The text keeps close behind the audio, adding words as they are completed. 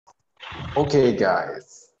Okay,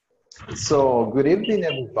 guys. So, good evening,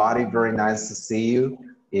 everybody. Very nice to see you.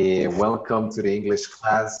 Welcome to the English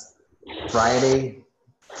class. Friday,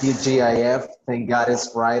 TGIF. Thank God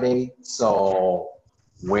it's Friday. So,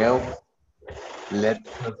 well, let's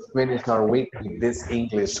finish our week with this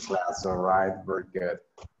English class. All right, very good.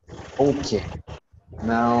 Okay.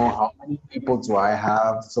 Now, how many people do I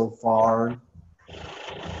have so far?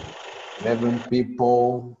 11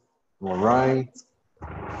 people. All right.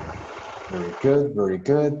 Very good. Very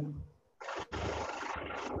good.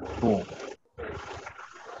 Cool.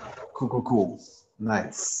 Cool, cool, cool.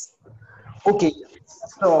 Nice. Okay,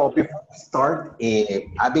 so before we start,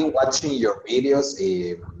 I've been watching your videos.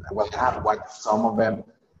 Well, I have watched some of them,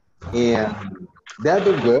 and they've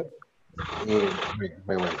been good. Wait.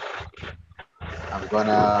 I'm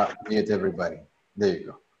gonna mute everybody. There you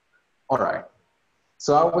go. All right.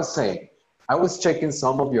 So I was saying, I was checking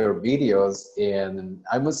some of your videos, and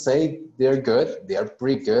I must say they're good. They are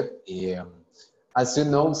pretty good. As you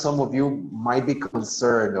know, some of you might be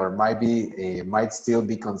concerned or might still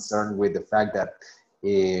be concerned with the fact that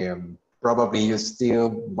probably you still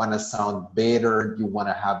want to sound better, you want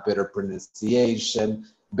to have better pronunciation,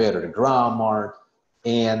 better grammar,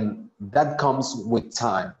 and that comes with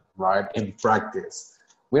time, right? And practice.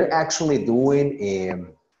 We're actually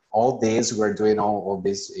doing all this, we're doing all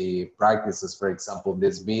these practices. For example,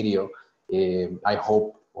 this video, I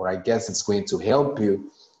hope, or I guess it's going to help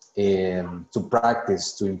you to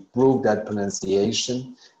practice, to improve that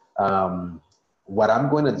pronunciation. Um, what I'm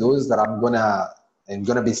going to do is that I'm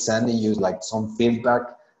gonna be sending you like some feedback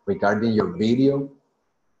regarding your video.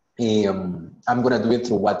 I'm gonna do it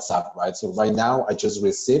through WhatsApp, right? So right now I just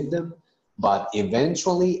received them, but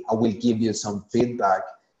eventually I will give you some feedback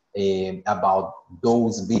about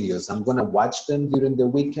those videos. I'm gonna watch them during the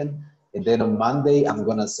weekend, and then on Monday I'm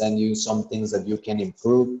gonna send you some things that you can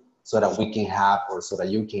improve so that we can have, or so that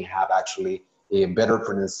you can have actually a better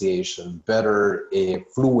pronunciation, better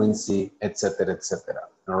fluency, etc., etc.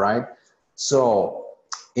 All right. So,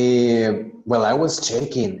 well, I was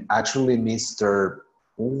checking actually, Mr.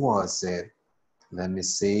 Who was it? Let me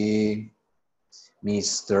see.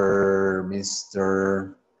 Mr.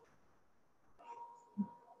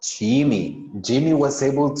 Jimmy. Jimmy was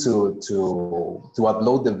able to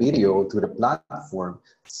upload the video to the platform.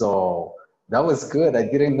 So that was good. I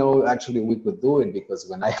didn't know actually we could do it because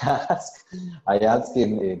when I asked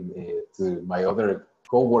to my other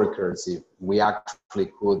coworkers if we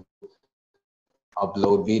actually could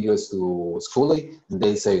upload videos to Schooly, and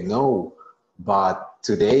they say no. But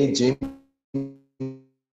today, Jimmy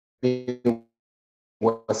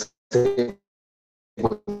was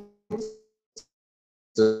able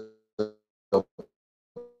to upload.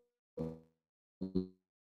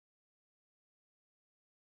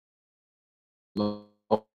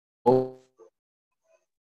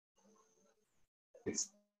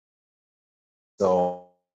 So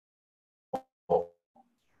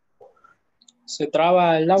Se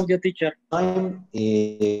traba el audio, teacher. time,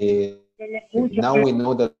 now we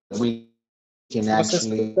know that we can No se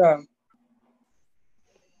actually. escucha.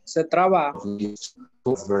 Se traba.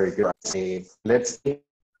 Very good. Let's see.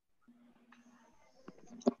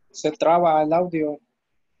 Se traba el audio.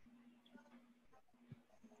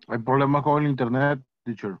 Hay problemas con el internet,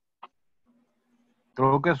 teacher.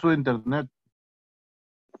 Creo que es su internet.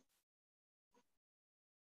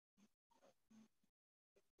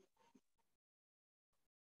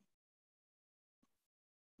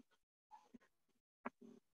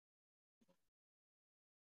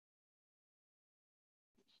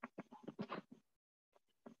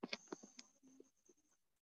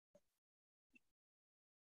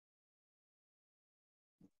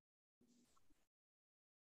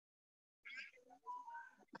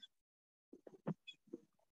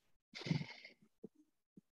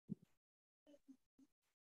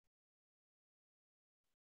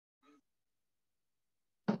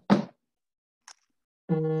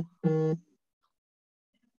 El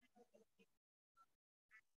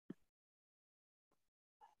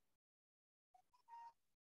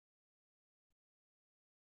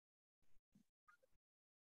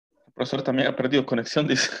profesor también ha perdido conexión,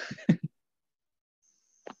 dice.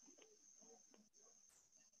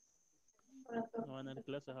 No van a dar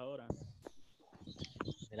clases ahora.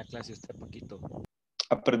 De la clase usted, Paquito.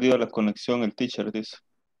 Ha perdido la conexión el teacher, dice.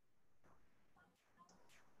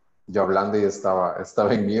 Yo hablando y estaba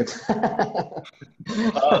en mute.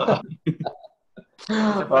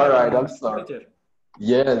 All right, I'm sorry.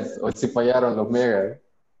 Yes, hoy sí fallaron los megas.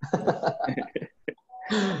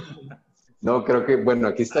 No, creo que, bueno,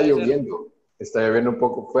 aquí está lloviendo. Está lloviendo un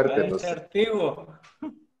poco fuerte. No sé. Activo.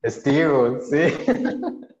 Testigo, sí.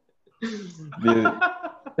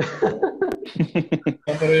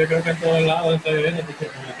 Pero yo creo que en todos lados está viviendo, porque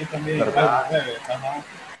aquí también ¿Verdad? hay 9. Ajá.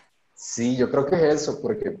 Sí, yo creo que es eso,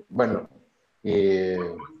 porque, bueno,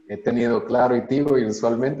 he tenido claro y tibio y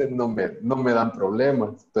usualmente no me dan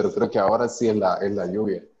problemas, pero creo que ahora sí es la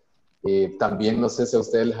lluvia. También no sé si a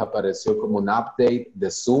ustedes les apareció como un update de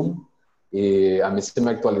Zoom. A mí se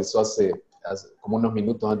me actualizó hace como unos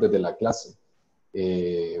minutos antes de la clase.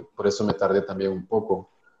 Por eso me tardé también un poco,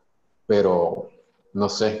 pero no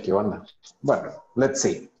sé qué onda. Bueno, let's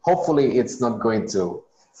see. Hopefully it's not going to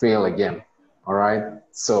fail again. All right.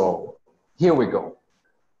 So here we go.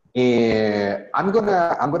 I'm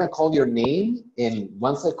gonna call your name, and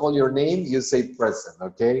once I call your name, you say present.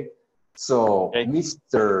 Okay. So Okay.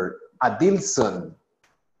 Mr. Adilson.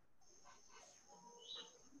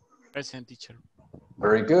 Present, teacher.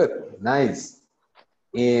 Very good. Nice.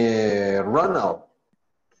 Ronald.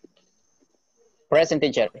 Present,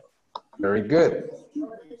 teacher. Very good.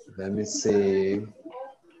 Let me see.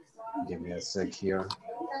 Give me a sec here.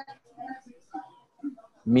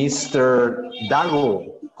 Mr.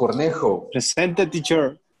 Dago Cornejo. Presente,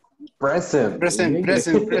 teacher. Present. Present,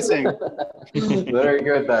 present, present. Very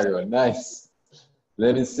good, Dago. Nice.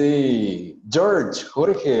 Let me see. George,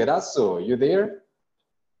 Jorge Erazo, you there?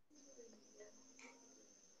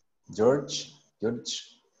 George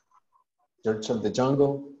of the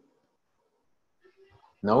jungle?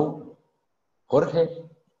 No? Jorge?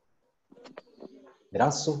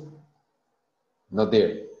 Erazo? Not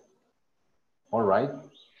there. All right.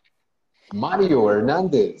 Mario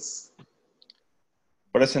Hernandez.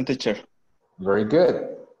 Present, teacher. Very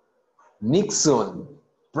good. Nixon,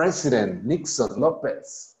 President Nixon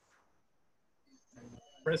Lopez.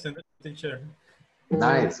 Present, teacher.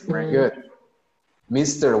 Nice, very good.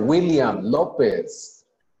 Mr. William Lopez.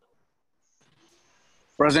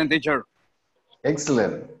 Present, teacher.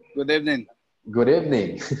 Excellent. Good evening. Good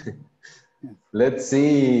evening. Let's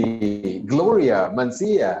see. Gloria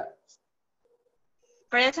Mancia.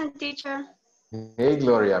 Present, teacher. Hey,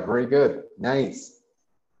 Gloria, very good. Nice.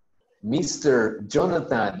 Mr.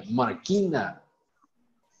 Jonathan Marquina.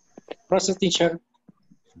 Present, teacher.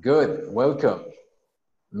 Good, welcome.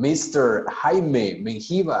 Mr. Jaime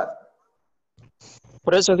Menjivar.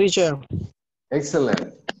 Present, teacher.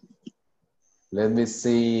 Excellent. Let me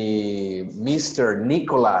see. Mr.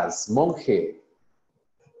 Nicolas Monge.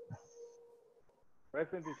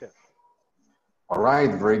 Present, teacher. All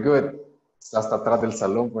right, very good. Está hasta atrás del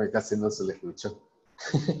salón porque casi no se le escuchó.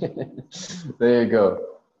 There you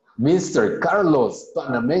go. Mr. Carlos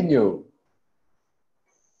Panameño.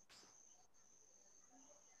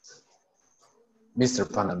 Mr.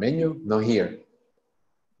 Panameño, no here.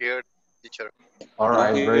 Here, teacher. All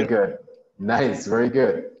right, very good. Nice, very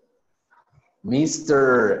good.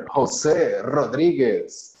 Mr. Jose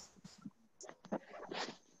Rodriguez.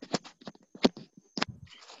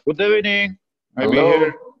 Good evening. I'm Hello.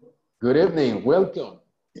 here. Good evening, welcome.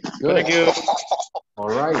 Good. Thank you. All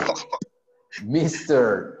right.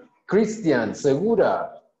 Mr. Christian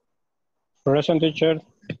Segura. Present, teacher.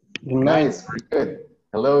 Nice, very good.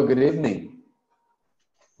 Hello, good evening.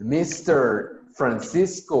 Mr.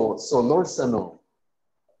 Francisco Solórzano.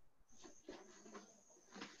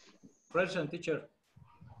 Present, teacher.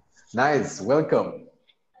 Nice, welcome.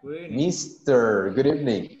 Good Good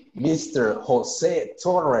evening, Mr. Jose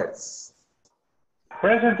Torres.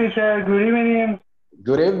 Present, teacher. Good evening.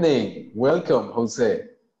 Good evening, welcome, Jose.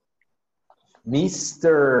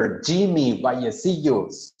 Mr. Jimmy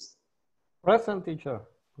Vallecillos. Present, teacher.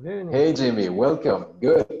 Good evening. Hey, Jimmy, welcome.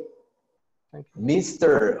 Good. Thank you.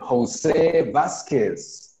 Mr. Jose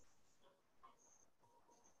Vasquez.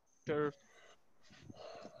 Sure.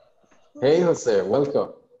 Hey, Jose,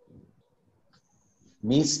 welcome.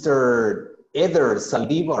 Mr. Eder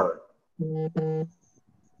Saldivar.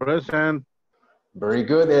 Present. Very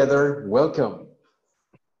good, Eder. Welcome.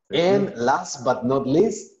 And last but not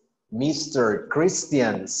least, Mr.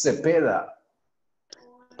 Christian Cepeda.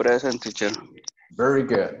 Present, teacher. Very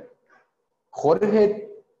good. Jorge,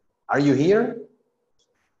 are you here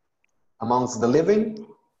amongst the living?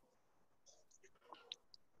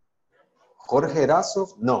 Jorge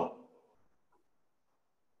Erazo? No.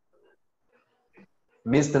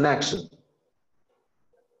 Missed in action.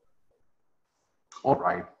 All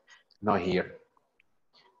right, not here.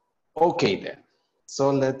 Okay then,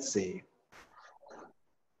 so let's see.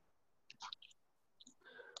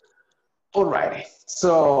 All right,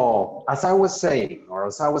 so as I was saying, or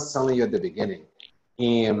as I was telling you at the beginning,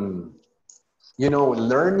 you know,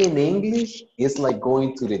 learning English is like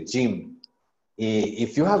going to the gym.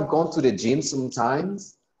 If you have gone to the gym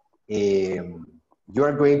sometimes, you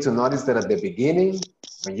are going to notice that at the beginning,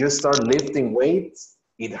 When you start lifting weights,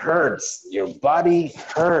 it hurts. Your body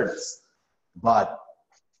hurts. But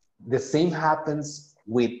the same happens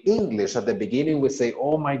with English. At the beginning, we say,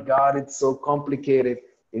 oh my God, it's so complicated.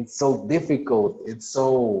 It's so difficult. It's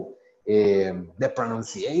so, the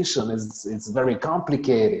pronunciation is very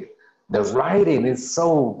complicated. The writing is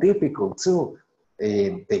so difficult too.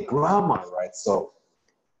 The grammar, right? So,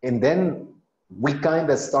 and then we kind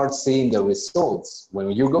of start seeing the results.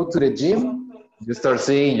 When you go to the gym, you start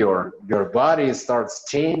seeing your body starts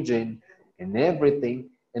changing and everything.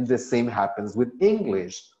 And the same happens with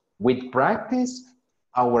English. With practice,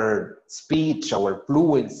 our speech, our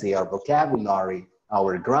fluency, our vocabulary,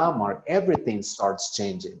 our grammar, everything starts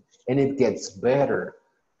changing and it gets better.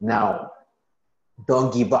 Now,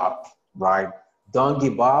 don't give up, right? Don't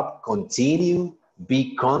give up, continue,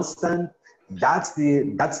 be constant. That's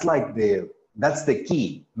the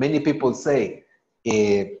key. Many people say,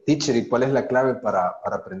 teacher, ¿y cuál es la clave para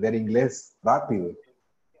aprender inglés rápido?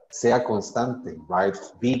 Sea constante, right?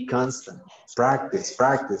 Be constant. Practice,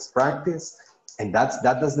 practice, practice. And that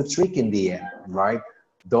does the trick in the end, right?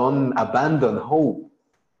 Don't abandon hope.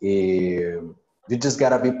 You just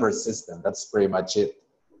gotta be persistent. That's pretty much it,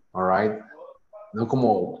 all right? No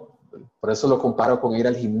como, por eso lo comparo con ir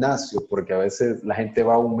al gimnasio, porque a veces la gente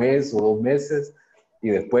va un mes o 2 meses y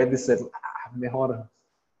después dice, mejor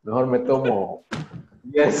me tomo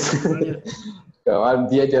 10. Cabal,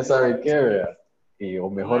 10 ya sabe qué, ¿verdad? O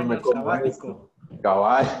mejor me como esto.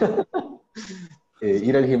 Cabal.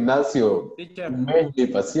 Ir al gimnasio, mi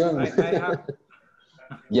pasión.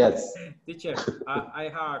 Yes. Teacher, I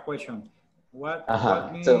have a question. What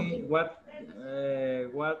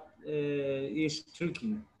is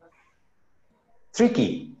tricky?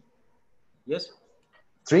 Tricky. Yes.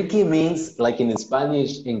 Tricky means, like in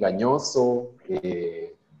Spanish, engañoso,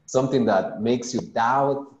 something that makes you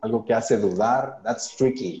doubt, algo que hace dudar. That's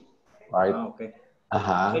tricky, right? Oh, okay.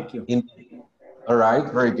 Thank you. All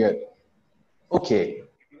right, very good. Okay,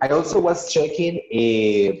 I also was checking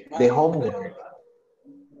the homework.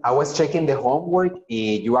 I was checking the homework.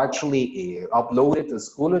 You actually uploaded to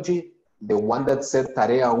Schoology, the one that said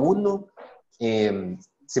Tarea 1.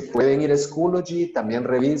 Si pueden ir a Schoology, también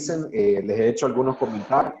revisen. Les he hecho algunos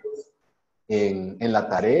comentarios en la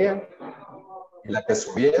tarea, en la que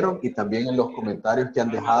subieron, y también en los comentarios que han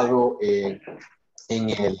dejado en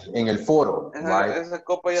el foro. Right? Esa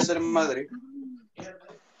copa ya es del Madrid.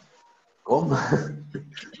 ¿Cómo?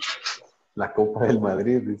 La Copa del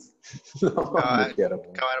Madrid. No, qué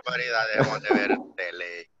barbaridad, debemos de ver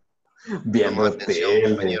tele. Viendo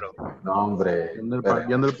tele. No, hombre.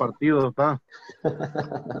 Viendo el partido, está.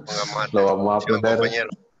 Lo vamos a poner. Compañero.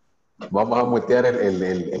 Vamos a mutear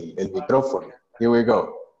el micrófono. Here we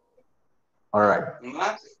go. All right.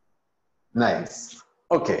 Nice.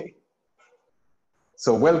 Okay.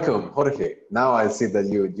 So welcome, Jorge. Now I see that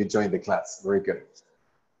you joined the class. Very good.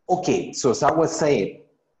 Okay, so as I was saying,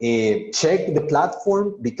 check the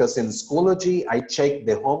platform, because in Schoology, I checked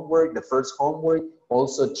the homework, the first homework,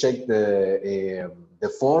 also check the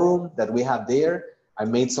forum that we have there. I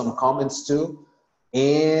made some comments too.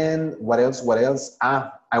 And what else?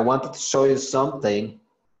 I wanted to show you something.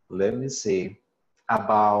 Let me see.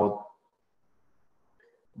 About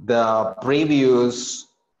the previous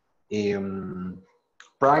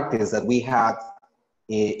practice that we had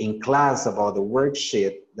in class about the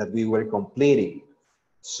worksheet that we were completing.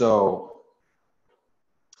 So,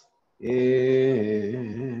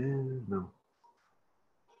 no.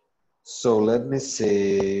 So let me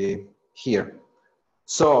see here.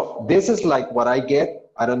 So this is like what I get.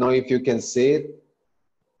 I don't know if you can see it.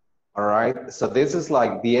 All right. So this is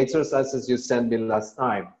like the exercises you sent me last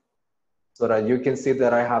time, so that you can see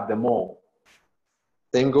that I have them all.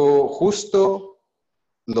 Tengo justo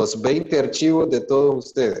los 20 archivos de todos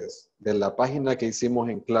ustedes, de la página que hicimos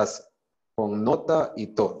en clase, con nota y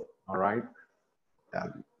todo, all right?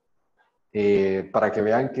 Para que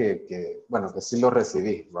vean que sí lo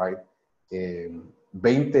recibí, right?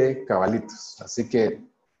 20 cabalitos, así que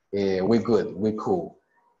we good, we cool.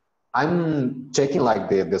 I'm checking like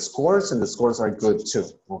the scores, and the scores are good too,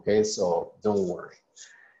 okay? So don't worry.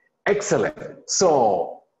 Excellent.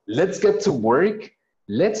 So let's get to work.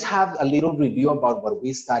 Let's have a little review about what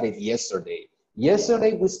we studied yesterday.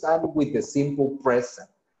 Yesterday, we started with the simple present.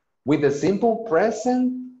 With the simple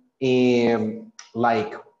present,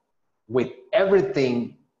 like with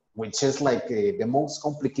everything, which is like the most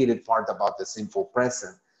complicated part about the simple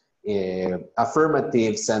present.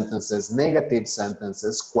 Affirmative sentences, negative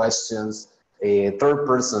sentences, questions, third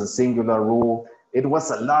person singular rule. It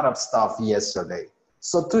was a lot of stuff yesterday.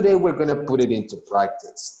 So today we're gonna put it into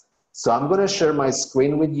practice. So I'm gonna share my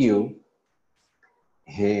screen with you.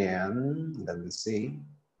 And let me see.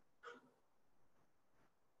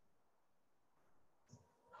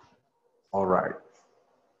 All right.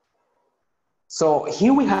 So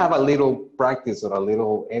here we have a little practice or a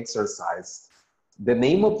little exercise. The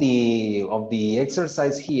name of the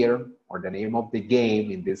exercise here, or the name of the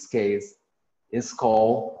game in this case, is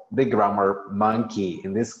called the grammar monkey.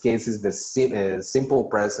 In this case, is the simple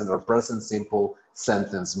present or present simple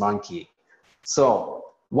sentence monkey. So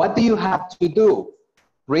what do you have to do?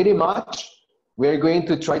 Pretty much, we're going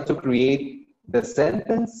to try to create the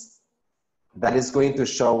sentence that is going to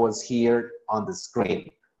show us here on the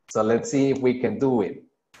screen. So let's see if we can do it.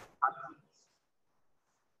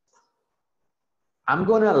 I'm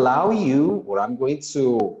going to allow you, or I'm going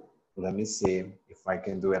to, let me see if I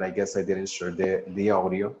can do it. I guess I didn't share the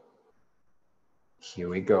audio. Here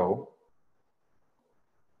we go.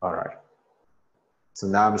 All right. So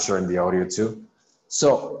now I'm sharing the audio too.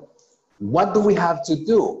 So what do we have to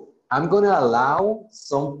do? I'm going to allow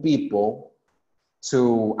some people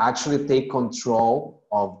to actually take control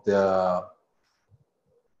of the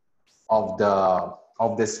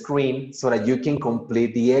screen so that you can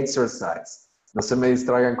complete the exercise. No se me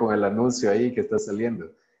distraigan con el anuncio ahí que está saliendo.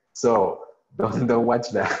 So don't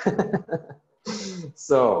watch that.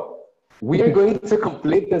 So we are going to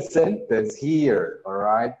complete the sentence here, all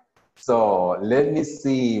right? So let me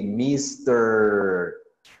see, Mr.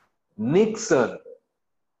 Nixon.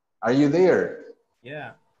 Are you there?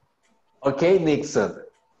 Yeah. Okay, Nixon.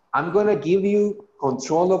 I'm gonna give you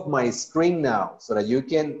control of my screen now so that you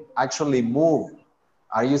can actually move.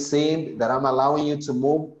 Are you seeing that I'm allowing you to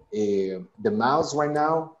move the mouse right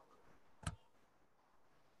now?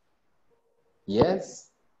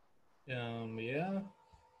 Yes? Yeah.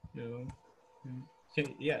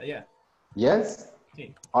 Yeah. Yes?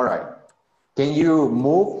 Okay. All right. Can you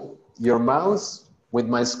move your mouse with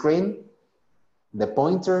my screen? The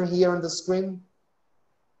pointer here on the screen?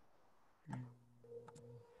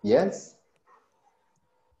 Yes?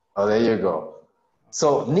 Oh, there you go.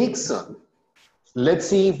 So Nixon, let's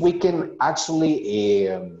see if we can actually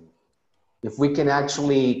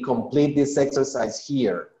complete this exercise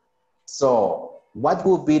here. So what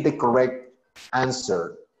would be the correct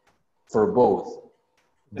answer for both?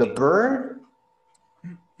 The bird?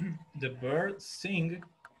 The bird sing.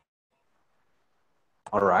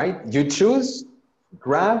 All right, you choose,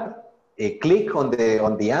 grab, click on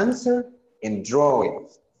the answer and draw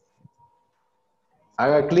it.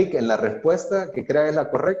 Haga clic en la respuesta que crea es la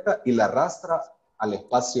correcta y la arrastra al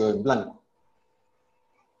espacio en blanco.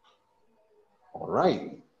 All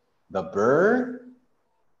right. The bird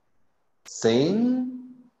sing.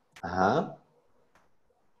 Uh-huh.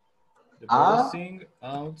 The bird sing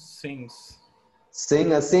out sings.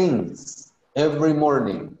 Sings every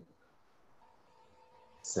morning.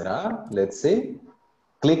 ¿Será? Let's see.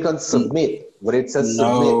 Click on submit where it says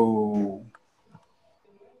submit.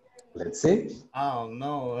 Let's see. Oh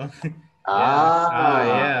no.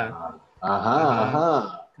 Yeah.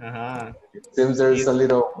 It seems there's a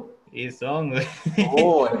little. It's song.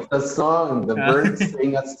 Oh, it's a song. The birds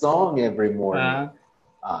sing a song every morning.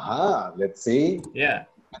 Let's see. Yeah.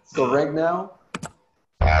 That's correct now.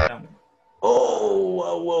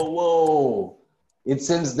 Oh, whoa. It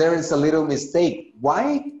seems there is a little mistake.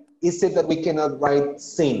 Why is it that we cannot write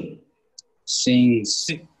sing? Sings.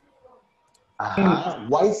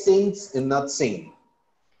 Why sings and not sing?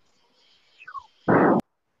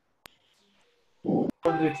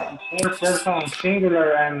 The third person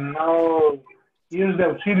singular and now use the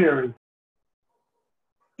auxiliary.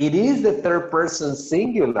 It is the third person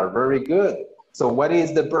singular. Very good. So what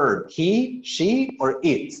is the verb? He, she, or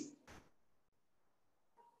it?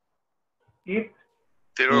 It.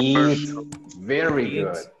 It. Very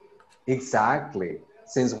good. Exactly.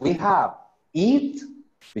 Since we have it,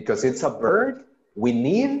 because it's a bird, we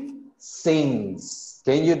need sings.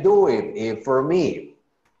 Can you do it for me?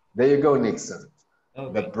 There you go, Nixon.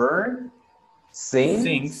 Okay. The bird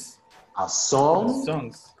sings a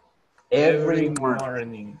song every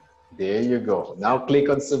morning. There you go. Now click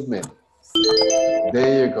on submit.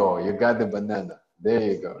 There you go. You got the banana. There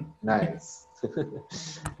you go. Nice.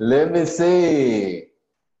 Let me see.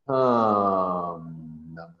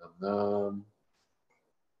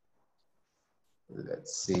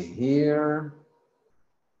 Let's see here.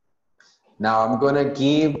 Now I'm gonna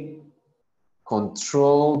give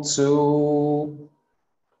control to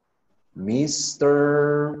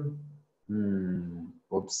Mr.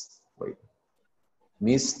 Oops, wait.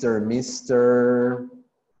 Mr.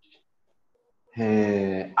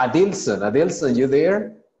 Adilson. Adilson, you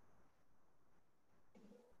there?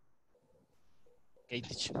 Okay,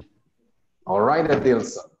 teacher. All right,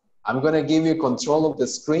 Adilson. I'm going to give you control of the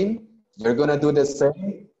screen. You're going to do the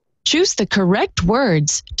same. Choose the correct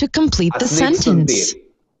words to complete the as Nixon sentence. did.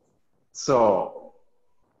 So,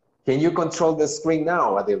 can you control the screen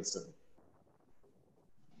now, Adilson?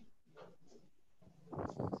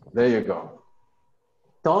 There you go.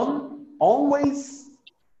 Tom always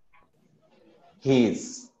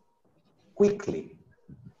his quickly.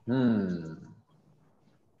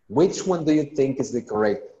 Which one do you think is the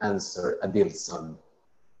correct answer, Adilson?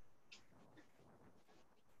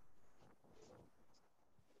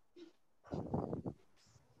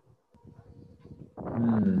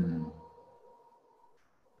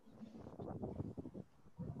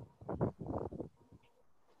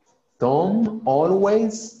 Tom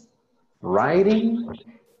always writing.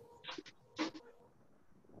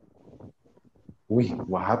 Uy,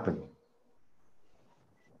 what happened?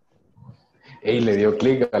 Ey, le dio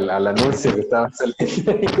clic al anuncio que estaba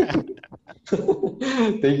saliendo ahí.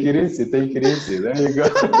 Take it easy, take it easy. There you go.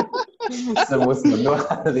 Se emocionó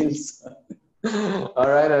Adilson. All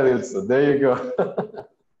right, Adilson, there you go.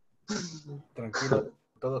 Tranquilo,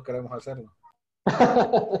 todos queremos hacerlo.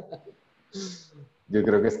 Yo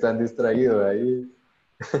creo que están distraídos ahí.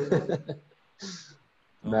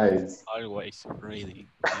 Nice. Always reading.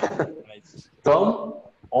 Tom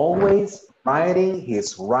always writing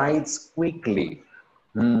his writes quickly.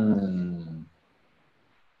 ¿Qué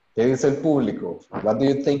dice el público? What do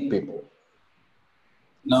you think, people?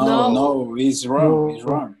 No, it's wrong. It's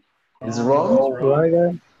wrong. It's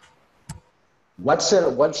wrong? What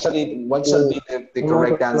shall be the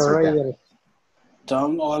correct answer then?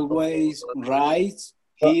 Tom always rides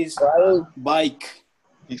his bike.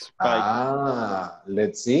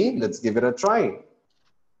 Let's see. Let's give it a try.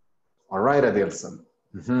 All right, Adilson.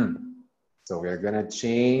 So we're gonna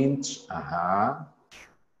change.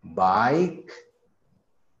 Bike.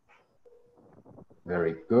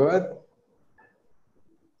 Very good.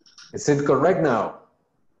 Is it correct now?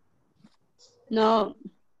 No.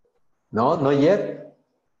 No, not yet.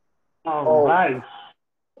 Oh, right.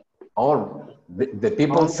 Oh, the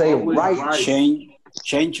people say right.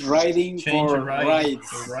 Change riding for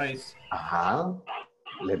rides.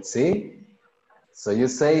 Let's see. So you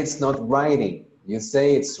say it's not riding. You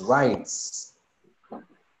say it's rights.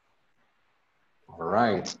 All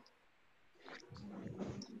right.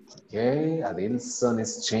 Okay, Adilson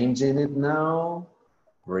is changing it now.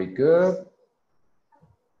 Very good.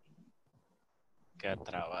 Qué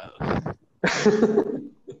trabado.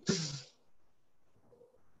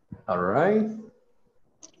 All right.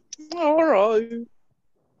 All right.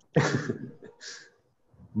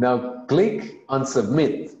 Now click on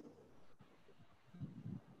submit.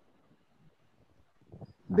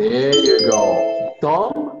 There you go.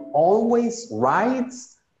 Tom always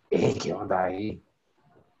writes. ¿Qué onda ahí?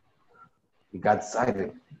 He got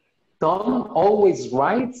silent. Tom always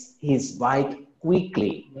rides his bike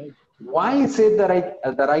quickly. Why is it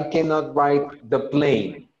that I cannot ride the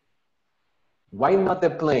plane? Why not the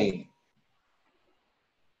plane?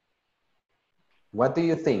 What do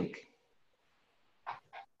you think?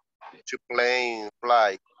 To plane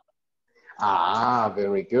fly.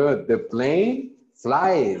 Very good. The plane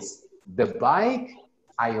flies. The bike,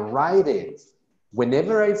 I ride it.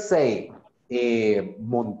 Whenever I say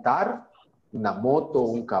montar una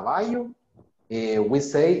moto, un caballo, we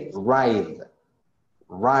say ride.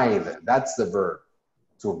 Ride, that's the verb.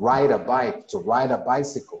 To ride a bike, to ride a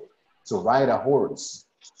bicycle, to ride a horse.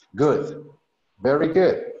 Good. Very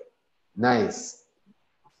good. Nice.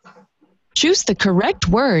 Choose the correct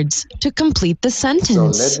words to complete the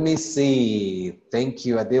sentence. So let me see. Thank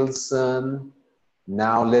you, Adilson.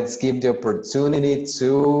 Now let's give the opportunity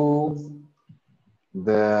to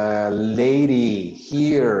the lady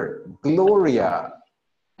here, Gloria.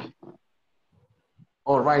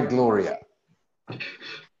 All right, Gloria.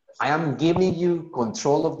 I am giving you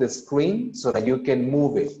control of the screen so that you can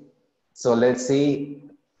move it. So let's see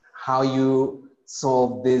how you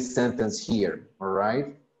solve this sentence here, all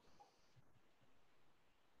right?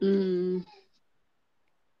 Can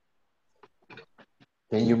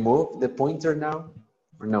you move the pointer now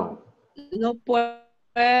or no? No puedo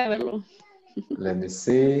verlo. Let me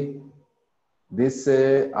see.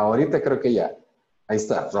 Dice, ahorita creo que ya. Ahí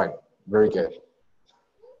está, right. Very good.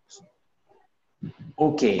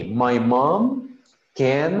 Okay, my mom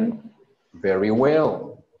can very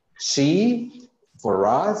well. She, for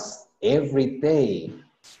us, every day.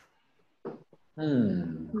 My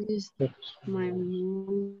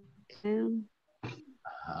mom can.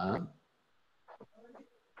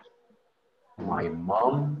 My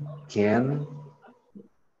mom can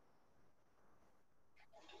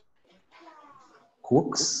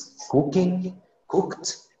cooked.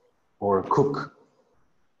 or cook?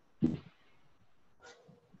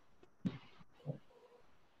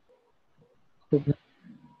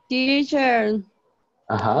 Teacher,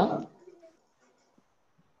 Ajá.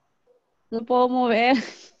 no puedo mover.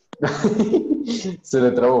 Se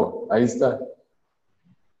le trabó. Ahí está.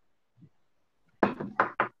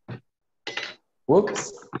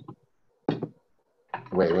 Whoops.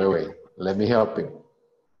 Wait. Let me help you.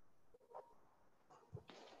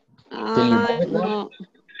 No.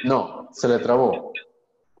 No, se le trabó.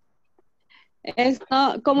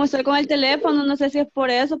 No, como estoy con el teléfono, no sé si es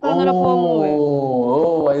por eso, pero no la puedo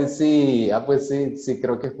mover. I see. Pues sí,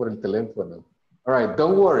 creo que es por el teléfono. All right,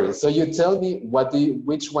 don't worry. So you tell me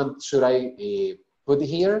which one should I put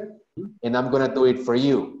here, and I'm gonna do it for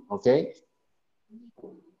you, okay?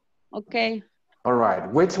 Okay. All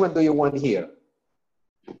right, which one do you want here?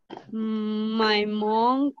 My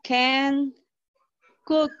mom can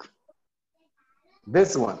cook.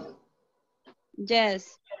 This one.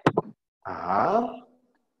 Yes.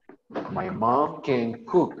 My mom can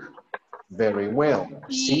cook very well.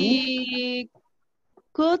 She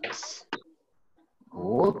cooks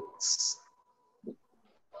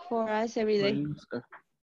for us every day.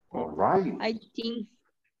 All right. I think.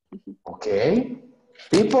 Okay.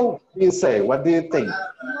 People, what do you say? What do you think?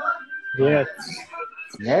 Yes.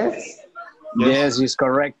 Yes? Yes, it's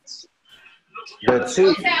correct. Let's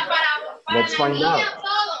see. Let's find out.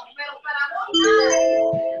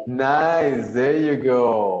 Nice, there you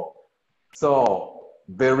go. So,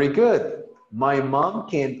 very good. My mom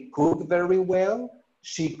can cook very well.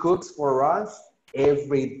 She cooks for us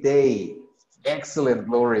every day. Excellent,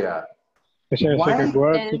 Gloria. ¿Qué significa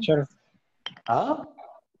good, teacher?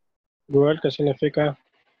 Good, ¿qué significa?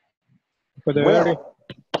 Well.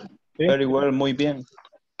 Very well, muy bien.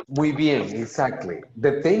 Muy bien, exactly.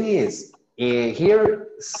 The thing is, here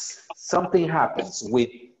something happens with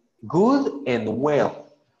good and well.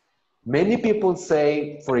 Many people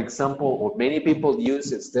say, for example, or many people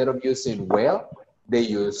use, instead of using well, they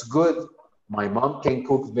use good. My mom can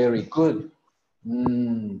cook very good.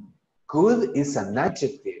 Good is an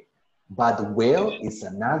adjective, but well is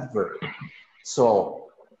an adverb. So,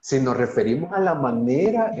 si nos referimos a la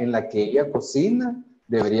manera en la que ella cocina,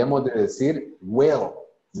 deberíamos de decir well,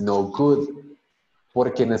 no good,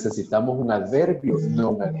 porque necesitamos un adverbio,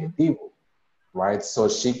 no un adjetivo, right? So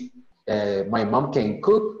my mom can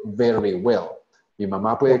cook very well. Mi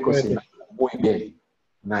mamá puede cocinar muy bien.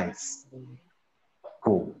 Nice.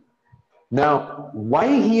 Cool. Now, why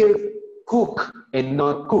here cook and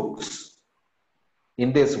not cooks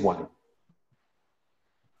in this one?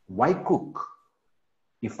 Why cook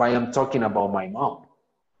if I am talking about my mom?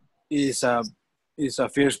 Is a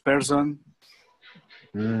first person.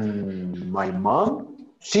 My mom?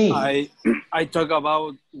 She. I talk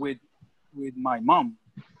about with my mom.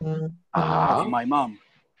 My mom.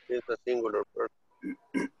 It's a singular person.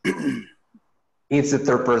 It's a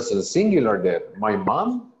third person singular there. My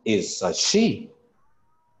mom is a she.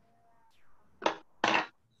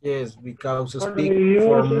 Yes, because speak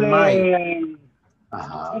for my.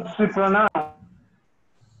 Pronoun.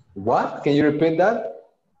 What? Can you repeat that?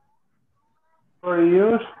 For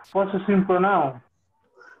use possessive pronoun.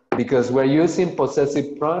 Because we're using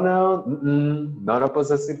possessive pronoun. Not a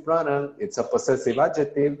possessive pronoun. It's a possessive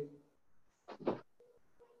adjective.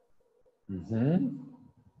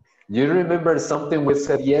 You remember something we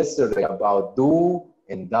said yesterday about do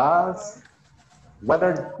and does? What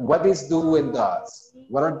is do and does?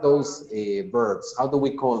 What are those verbs? How do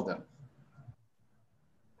we call them?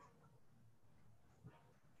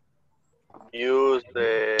 Use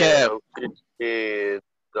the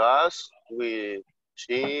does with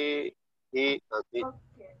she, he, and it.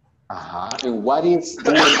 And what is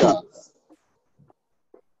do and does?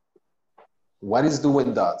 What is do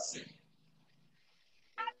and does?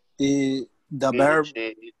 The verb.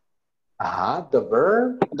 The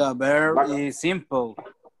verb. The verb is simple.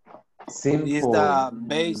 Simple. Is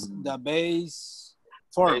the base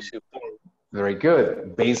form. Very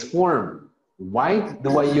good. Base form. Why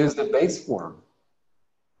do I use the base form?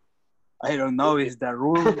 I don't know. It's the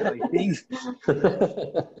rule, I think.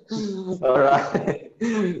 All right.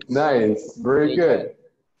 Nice. Very good.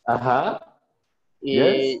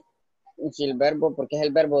 Y si el verbo, porque es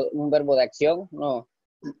el verbo, un verbo de acción, no.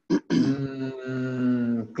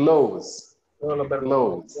 Close.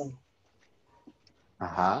 Close.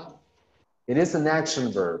 It is an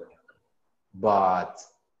action verb, but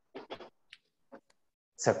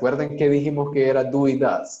 ¿se acuerdan que dijimos que era do y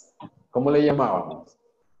does? ¿Cómo le llamábamos?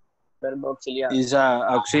 Verbo auxiliar. Is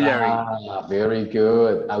auxiliary. Very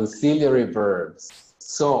good. Auxiliary verbs.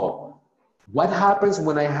 So, what happens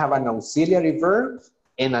when I have an auxiliary verb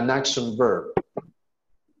and an action verb.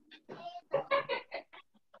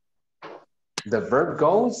 The verb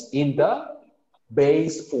goes in the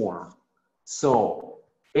base form. So,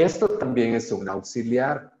 esto también es un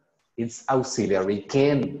auxiliar. It's auxiliary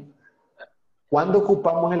can. ¿Cuándo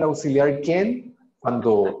ocupamos el auxiliar can?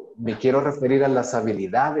 Cuando me quiero referir a las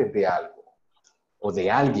habilidades de algo. O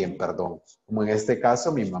de alguien, perdón. Como en este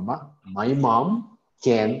caso, mi mamá. My mom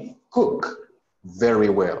can cook very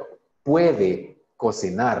well. Puede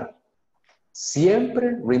cocinar.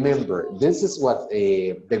 Siempre, remember, this is what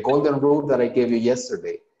the golden rule that I gave you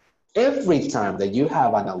yesterday. Every time that you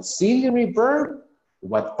have an auxiliary verb,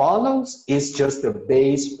 what follows is just the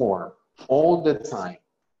base form all the time.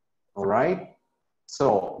 All right?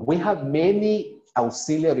 So we have many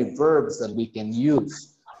auxiliary verbs that we can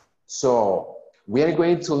use. So we are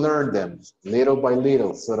going to learn them little by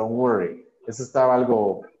little, so don't worry. Eso estaba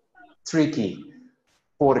algo tricky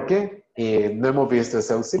porque no hemos visto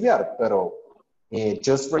ese auxiliar, pero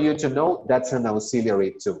just for you to know, that's an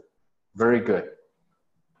auxiliary too. Very good.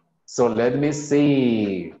 So let me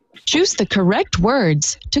see. Choose the correct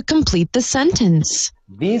words to complete the sentence.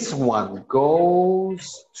 This one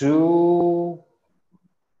goes to,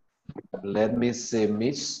 let me see,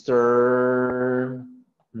 Mr.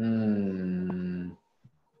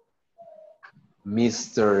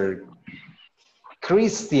 Mr.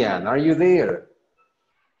 Christian, are you there?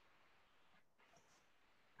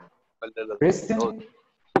 Christian?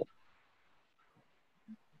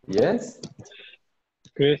 Yes?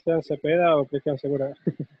 Cristian Cepeda o Cristian Segura.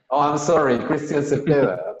 Oh, I'm sorry, Christian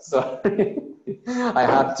Cepeda. I'm sorry. I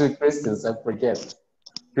have two Christians, I forget.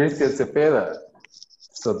 Christian Cepeda.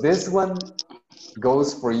 So this one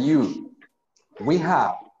goes for you. We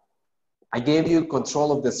have, I gave you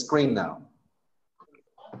control of the screen now.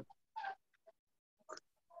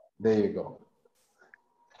 There you go.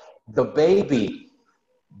 The baby,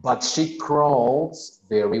 but she crawls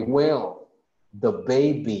very well. The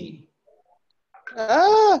baby.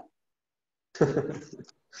 Ah. Creo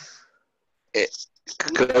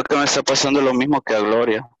que me está pasando lo mismo que a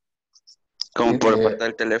Gloria, como por parte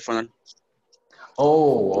del teléfono.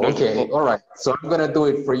 Oh, okay. All right. So I'm going to do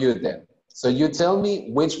it for you then. So you tell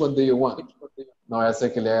me which one do you want. No, ya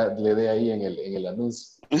sé que le dé ahí en el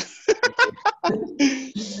anuncio.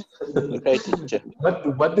 Okay, teacher.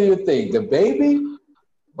 What do you think? The baby?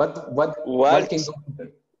 What can go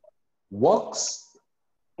there? Walks?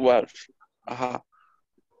 Walks. Ajá.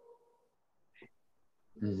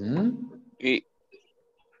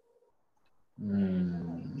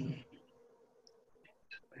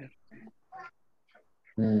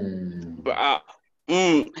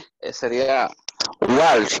 Y sería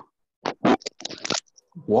walks.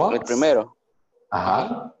 Walks? El primero.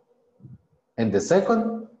 Ajá. And the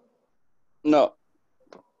second? No.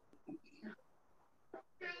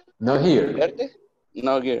 No here. ¿Verde?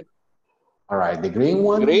 No here. All right, the green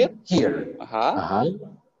one? Green? Here. Ajá. Ajá.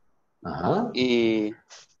 Ajá. Y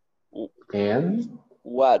and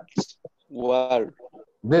what? What?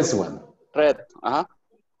 This one. Red. Ajá.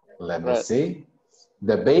 Let me see.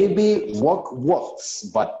 The baby walks,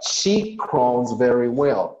 but she crawls very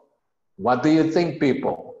well. What do you think,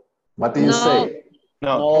 people? What do you say?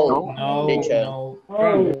 No. Teacher.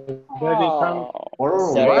 Baby can.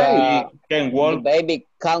 All Sorry, right. Can walk, the baby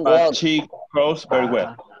can but walk. she crawls very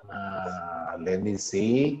well. Let me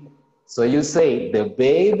see. So you say the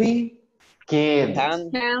baby can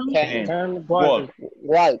walk.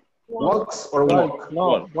 Walks or walk?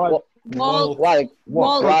 No, walk. Walk.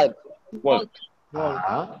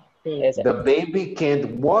 The baby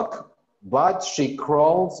can't walk, but she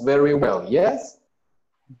crawls very well. Yes?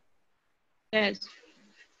 Yes.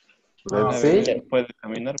 Let's see. Puede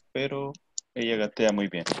caminar, pero ella gatea muy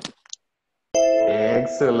bien.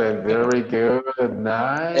 Excellent, very good,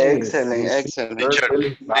 nice. Excellent. Teacher.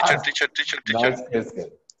 Nice,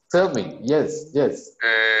 good. Tell me, yes.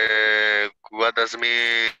 What does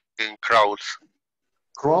mean crawls?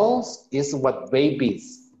 Crawls is what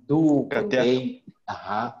babies do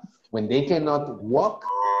when they cannot walk,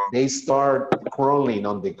 they start crawling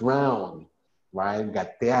on the ground, right?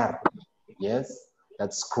 Gatear, yes,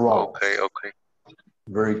 that's crawl. Okay.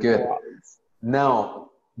 Very good. Now,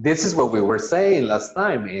 this is what we were saying last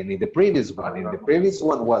time and in the previous one. In the previous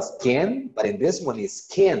one was can, but in this one is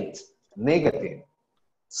can't, negative.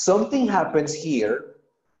 Something happens here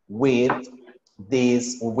with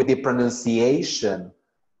the pronunciation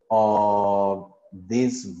of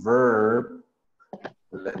this verb.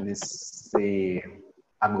 Let me see.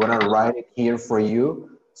 I'm gonna write it here for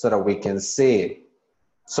you so that we can see it.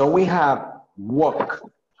 So we have walk.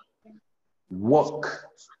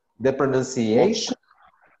 The pronunciation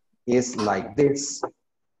is like this.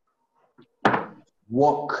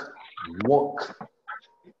 walk, walk.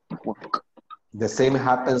 The same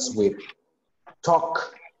happens with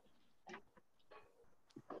talk,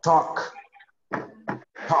 talk,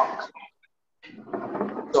 talk.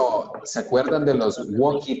 So, ¿se acuerdan de los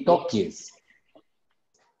walkie-talkies?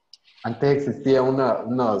 Antes existía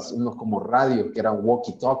unos como radio que eran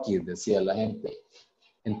walkie-talkies, decía la gente.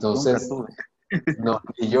 Entonces, no,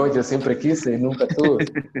 y yo siempre quise y nunca tuve.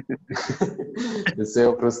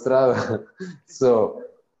 Deseo frustrado. So,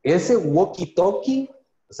 ese walkie-talkie,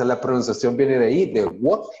 o sea, la pronunciación viene de ahí, de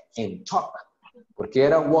walk and talk. ¿Por qué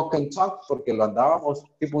era walk and talk? Porque lo andábamos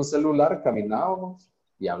tipo un celular, caminábamos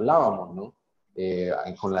y hablábamos, ¿no?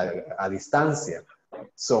 A distancia.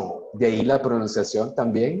 So, de ahí la pronunciación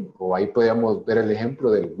también, o ahí podíamos ver el ejemplo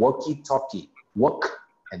del walkie-talkie, walk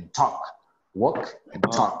and talk, walk and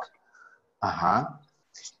talk.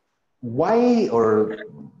 Why or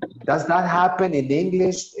does that happen in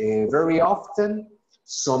English very often?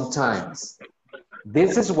 Sometimes.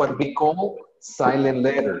 This is what we call silent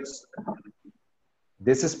letters.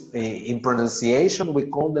 This is, in pronunciation, we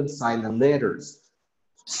call them silent letters.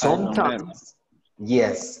 Sometimes,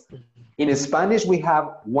 yes. In Spanish, we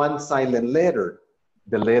have one silent letter,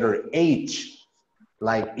 the letter H.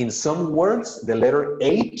 Like in some words, the letter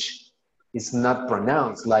H is not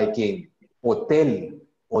pronounced, like in hotel,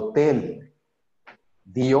 hotel.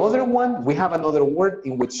 The other one, we have another word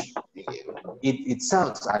in which it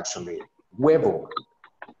sounds actually, huevo,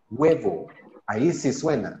 huevo. Ahí sí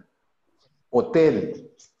suena. Hotel,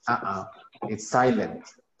 it's silent.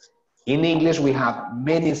 In English, we have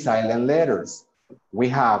many silent letters. We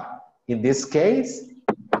have, in this case,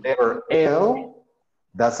 letter L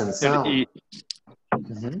doesn't sound.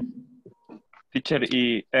 Teacher,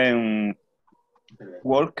 y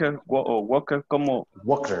Walker, Walker, como...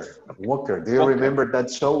 Walker. Do you remember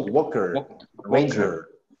that show? Walker, Ranger.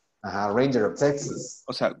 Ranger of Texas.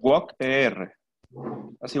 O sea, walk, R.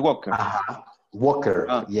 Así, Walker.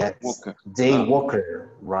 Walker, yes. Walker. Jay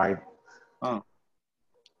Walker, right?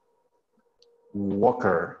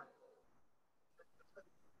 Walker.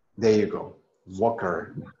 There you go.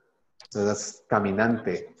 Walker. So that's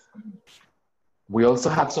caminante. We also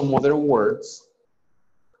have some other words.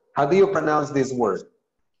 How do you pronounce this word?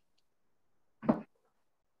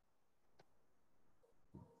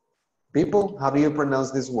 People, how do you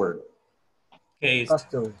pronounce this word?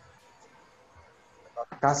 Casto.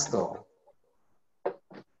 Casto.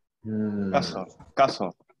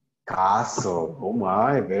 Caso. Oh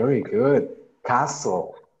my, very good.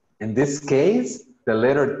 Caso. In this case, the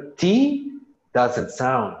letter T doesn't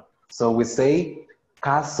sound. So we say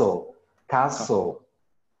caso, caso,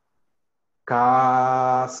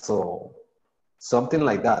 caso. Something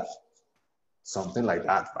like that. Something like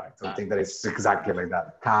that, right? Something that is exactly like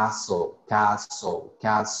that. Caso, caso,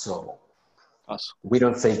 caso. We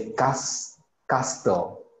don't say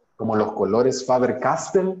casto. Como los colores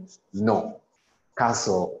Faber-Castell, no.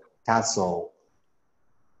 Caso, caso.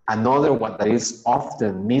 Another one that is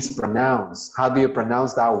often mispronounced. How do you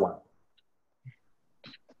pronounce that one?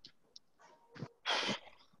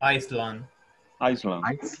 Iceland. Island.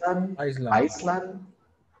 Island.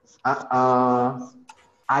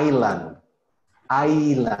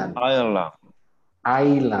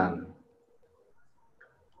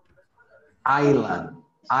 Island.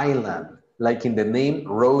 Island. Like in the name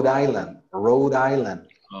Rhode Island. Rhode Island.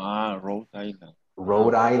 Rhode Island.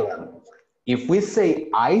 Rhode Island. If we say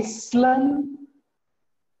Iceland,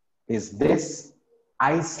 is this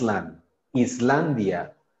Iceland,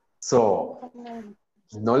 Islandia. So,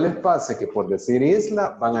 no les pase que por decir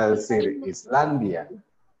isla van a decir Islandia.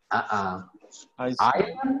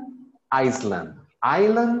 Iceland.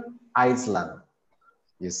 Island, Iceland.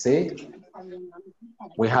 You see?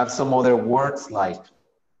 We have some other words like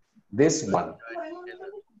this one.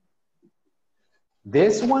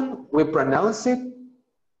 This one, we pronounce it.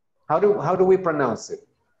 How do we pronounce it?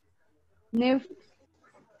 Knife.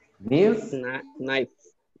 Knife? Knife.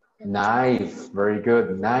 Knife. Very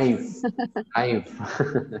good. Knife. Knife.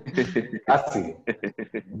 Casi.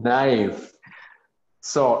 Knife.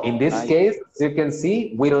 So in this case, as you can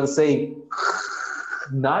see, we don't say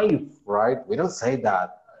knife, right? We don't say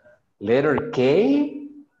that. Letter K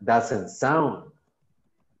doesn't sound.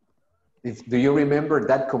 Do you remember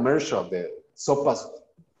that commercial, the sopas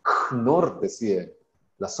Knorr, decía,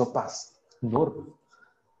 las sopas Knorr.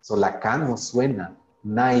 So la K no suena.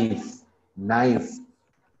 Knife, knife.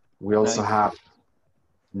 We also have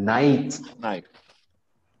knight.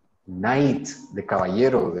 Knight, the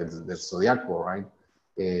caballero del zodiaco, right?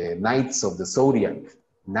 Knights of the zodiac.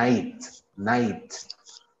 Knight.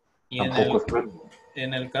 Y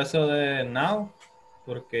en el caso de now.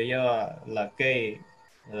 porque lleva la K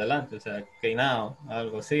adelante, o sea, K now,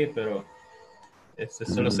 algo así, pero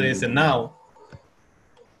solo se dice now.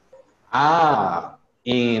 Ah,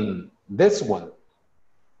 in this one.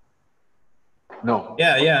 No.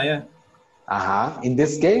 Yeah. In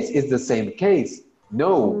this case, it's the same case.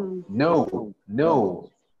 No.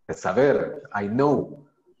 Saber, I know.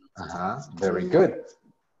 Very good.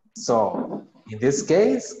 So, in this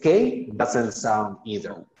case, K doesn't sound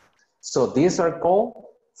either. So, these are called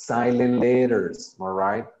silent letters, all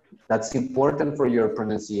right? That's important for your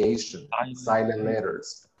pronunciation, silent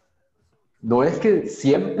letters. No es que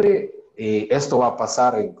siempre esto va a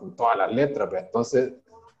pasar con todas las letras, ¿ve? Entonces,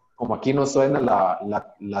 como aquí no suena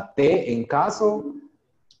la T en caso,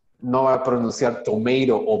 no va a pronunciar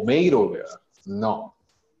tomato o meiro, ¿verdad? No.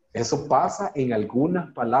 Eso pasa en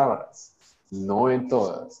algunas palabras, no en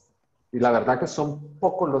todas. Y la verdad que son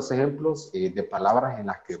pocos los ejemplos de palabras en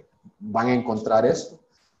las que van a encontrar esto,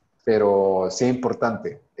 pero sí es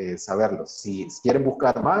importante saberlo. Si quieren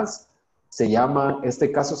buscar más,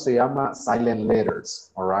 este caso se llama silent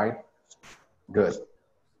letters, all right? Good.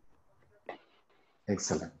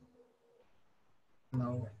 Excellent.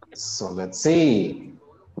 No. So let's see.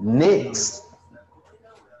 Next.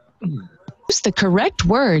 Use the correct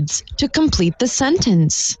words to complete the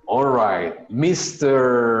sentence. All right,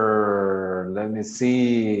 Mr. Let me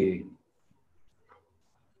see.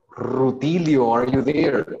 Rutilio, are you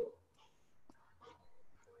there?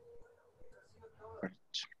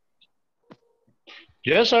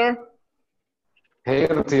 Yes, sir. Hey,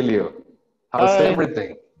 Rutilio. How's Hi.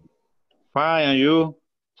 everything? Fine, and you?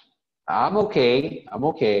 I'm okay.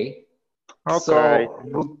 Okay. So,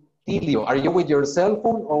 Rutilio, are you with your cell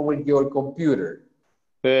phone or with your computer?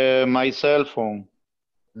 My cell phone.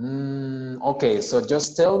 Okay, so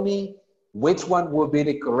just tell me which one will be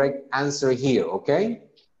the correct answer here, okay?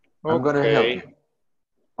 I'm going to help you.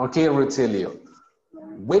 Okay, Rutilio.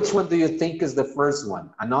 Which one do you think is the first one?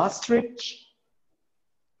 An ostrich?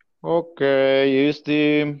 Okay, it's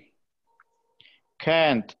the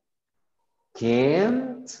can't.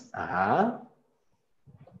 Can't?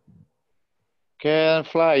 Can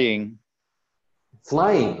flying.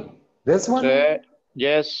 Flying. This one?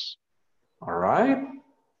 Yes. All right.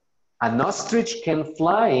 An ostrich can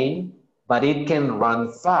fly, but it can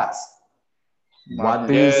run fast. What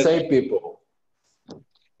do you say, people?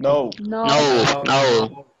 No. No.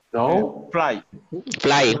 Fly.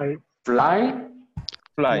 Fly. Fly?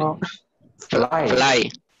 Fly. No. Fly.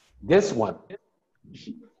 This one.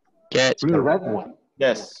 Yes. The red one.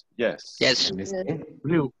 Yes.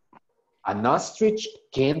 Blue. An ostrich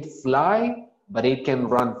can't fly, but it can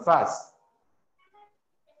run fast.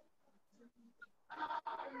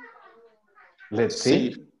 Let's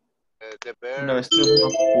see. Un avestruz no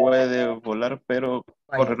puede volar, pero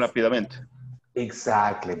corre rápidamente.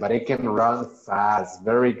 Exactly, but it can run fast.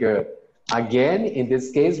 Very good. Again, in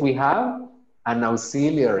this case, we have an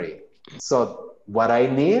auxiliary. So what I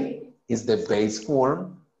need is the base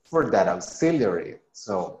form for that auxiliary.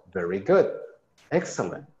 So very good.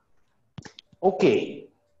 Excellent. Okay,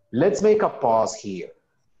 let's make a pause here.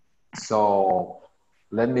 So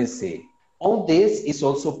let me see. All this is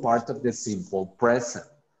also part of the simple present,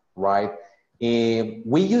 right?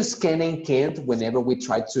 We use can and can't whenever we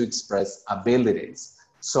try to express abilities.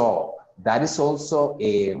 So that is also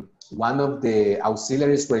one of the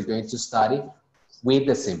auxiliaries we're going to study with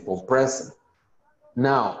the simple present.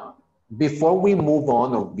 Now, before we move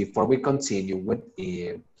on or before we continue with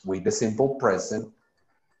the simple present,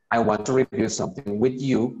 I want to review something with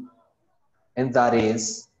you, and that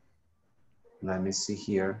is, let me see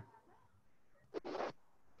here.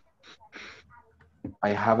 I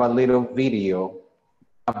have a little video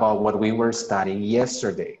about what we were studying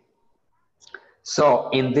yesterday. So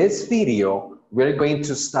in this video, we're going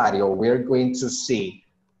to study, or we're going to see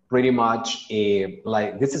pretty much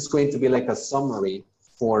this is going to be like a summary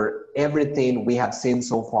for everything we have seen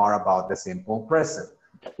so far about the simple present.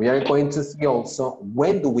 We are going to see also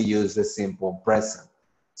when do we use the simple present.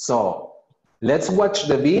 So let's watch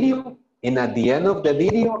the video, and at the end of the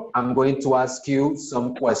video, I'm going to ask you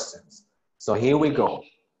some questions. So here we go.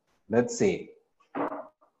 Let's see.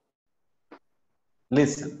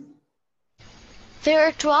 Listen. There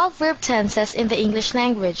are 12 verb tenses in the English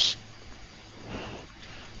language.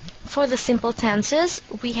 For the simple tenses,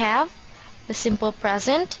 we have the simple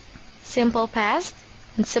present, simple past,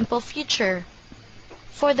 and simple future.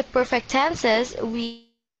 For the perfect tenses, we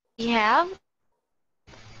have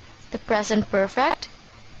the present perfect,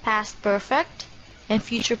 past perfect, and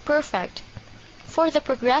future perfect. For the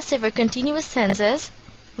progressive or continuous tenses,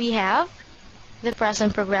 we have the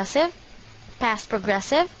present progressive, past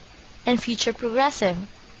progressive, and future progressive.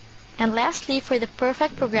 And lastly, for the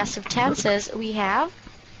perfect progressive tenses, we have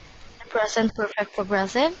present perfect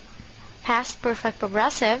progressive, past perfect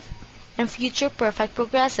progressive, and future perfect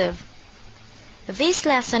progressive. This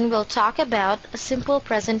lesson will talk about a simple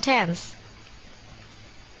present tense.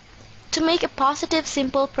 To make a positive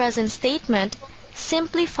simple present statement,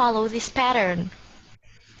 simply follow this pattern.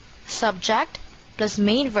 Subject plus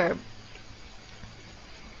main verb.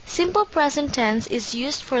 Simple present tense is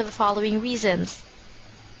used for the following reasons.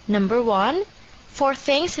 Number 1, for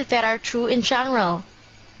things that are true in general.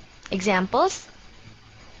 Examples: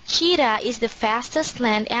 cheetah is the fastest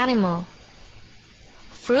land animal.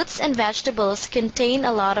 Fruits and vegetables contain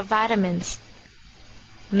a lot of vitamins.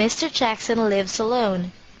 Mr. Jackson lives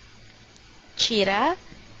alone. Cheetah,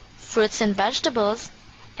 fruits and vegetables,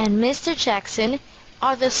 and Mr. Jackson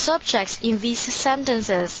are the subjects in these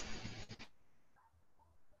sentences.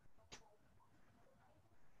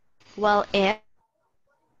 While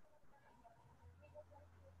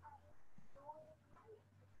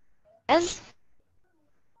as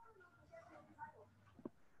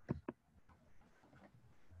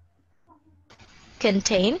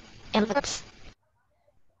contain and lips.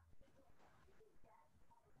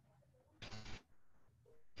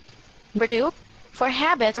 Number 2, for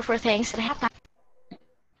habits or for things that happen.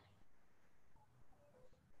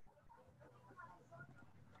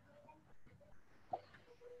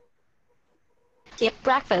 Skip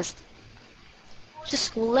breakfast. To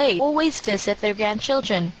school late. Always visit their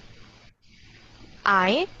grandchildren.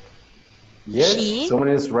 Yes, she, someone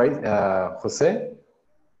is right. Jose?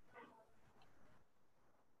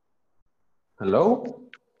 Hello?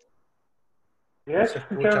 Yes, Se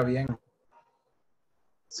escucha bien.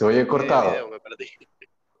 Se oye cortado. Video, me perdí.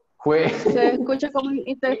 Fue Se escucha como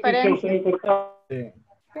interferencia. Sí.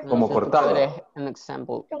 como cortado. An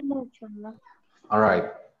example. All right.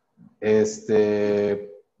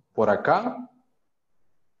 Por acá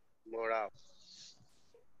Morado.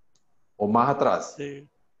 o más atrás. Sí.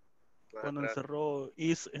 Cuando encerró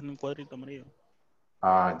is en un cuadrito amarillo.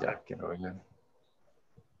 Ah, ya, quiero ver.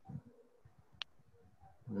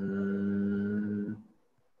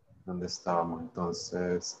 ¿Dónde estábamos?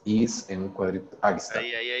 Entonces, is en un cuadrito. Aquí está.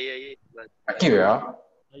 Ahí. Aquí, ¿verdad?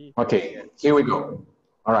 Okay, here we go.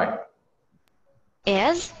 All right.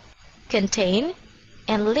 is, contain,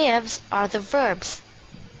 and lives are the verbs.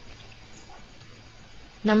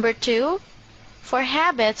 Number 2, for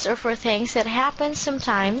habits or for things that happen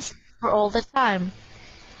sometimes or all the time.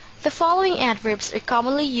 The following adverbs are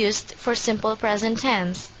commonly used for simple present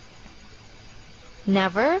tense.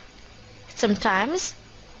 Never, sometimes,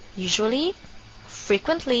 usually,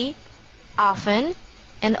 frequently, often,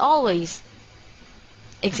 and always.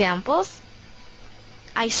 Examples: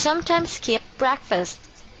 I sometimes skip breakfast.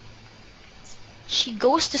 She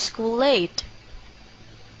goes to school late.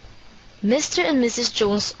 Mr. and Mrs.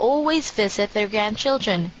 Jones always visit their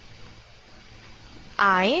grandchildren.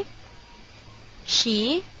 I,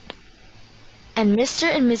 she, and Mr.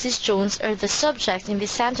 and Mrs. Jones are the subjects in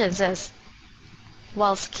these sentences,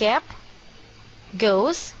 while skip,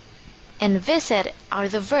 goes, and visit are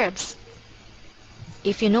the verbs.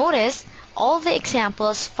 If you notice, all the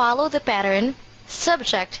examples follow the pattern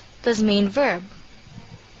subject plus main verb.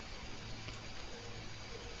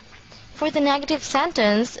 For the negative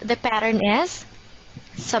sentence, the pattern is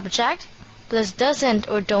subject plus doesn't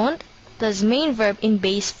or don't plus main verb in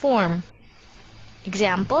base form.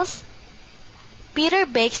 Examples: Peter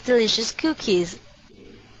bakes delicious cookies.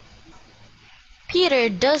 Peter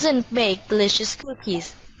doesn't bake delicious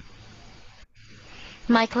cookies.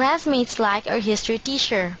 My classmates like our history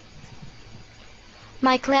teacher.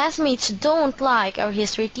 My classmates don't like our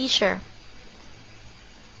history teacher.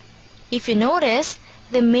 If you notice,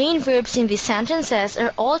 the main verbs in these sentences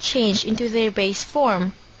are all changed into their base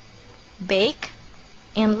form, bake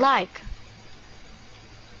and like.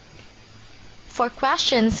 For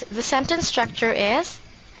questions, the sentence structure is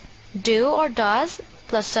do or does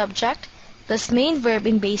plus subject plus main verb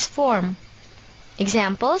in base form.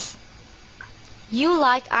 Examples: You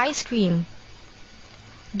like ice cream.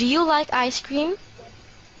 Do you like ice cream?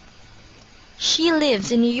 She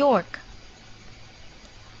lives in New York.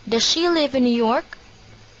 Does she live in New York?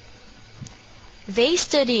 They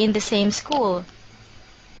study in the same school.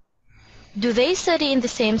 Do they study in the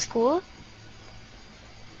same school?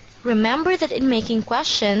 Remember that in making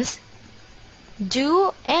questions,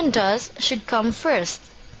 do and does should come first.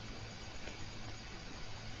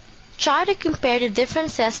 Try to compare the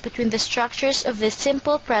differences between the structures of these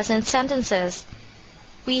simple present sentences.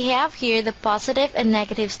 We have here the positive and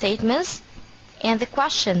negative statements and the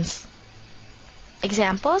questions.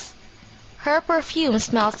 Examples: Her perfume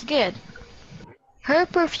smells good. Her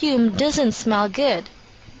perfume doesn't smell good.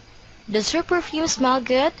 Does her perfume smell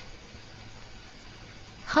good?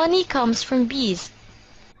 Honey comes from bees.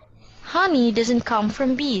 Honey doesn't come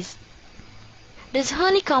from bees. Does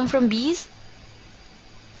honey come from bees?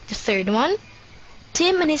 The third one.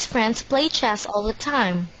 Tim and his friends play chess all the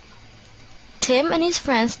time. Tim and his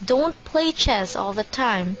friends don't play chess all the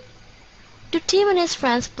time. Do Tim and his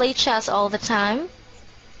friends play chess all the time?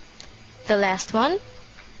 The last one.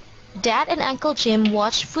 Dad and Uncle Jim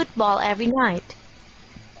watch football every night.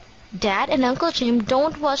 Dad and Uncle Jim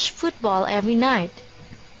don't watch football every night.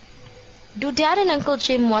 Do Dad and Uncle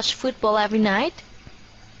Jim watch football every night?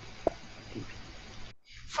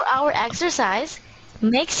 For our exercise,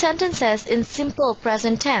 make sentences in simple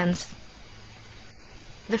present tense.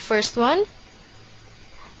 The first one.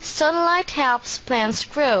 Sunlight helps plants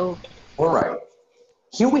grow. All right.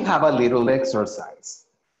 Here we have a little exercise.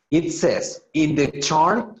 It says, in the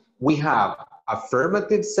chart, we have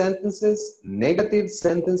affirmative sentences, negative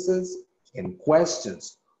sentences, and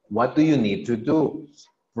questions. What do you need to do?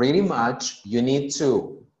 Pretty much, you need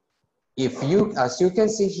to, as you can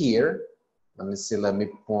see here, let me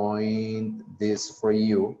point this for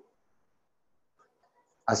you.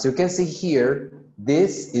 As you can see here,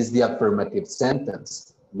 this is the affirmative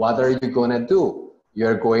sentence. What are you gonna do?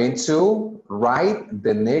 You're going to write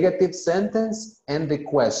the negative sentence and the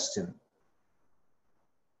question.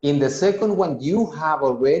 In the second one, you have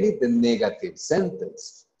already the negative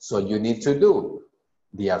sentence. So you need to do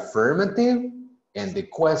the affirmative and the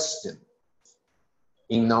question.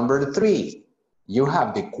 In number 3, you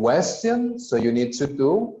have the question, so you need to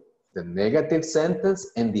do the negative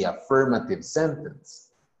sentence and the affirmative sentence.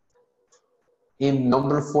 In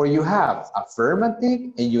number 4, you have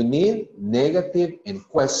affirmative and you need negative and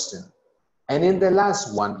question. And in the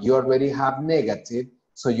last one, you already have negative,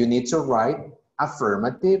 so you need to write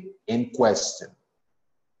affirmative and question.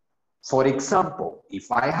 For example,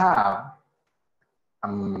 if I have,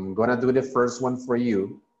 I'm gonna do the first one for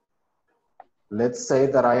you. Let's say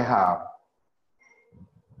that I have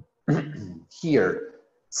here,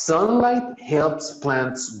 sunlight helps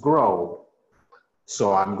plants grow.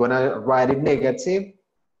 So I'm gonna write it negative.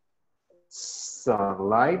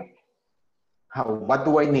 Sunlight. What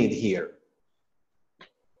do I need here?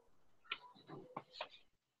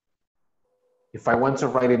 If I want to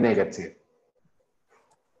write it negative.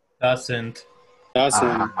 Doesn't.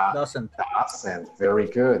 Doesn't. Very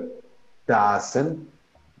good. Doesn't.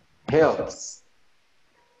 Helps.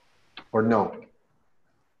 Or no?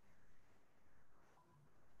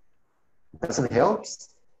 Doesn't helps?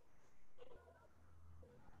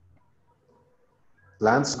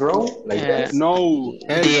 Plants grow like this? No.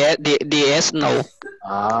 The S, no.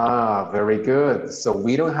 Ah, very good. So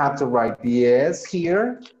we don't have to write the S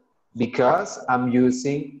here because I'm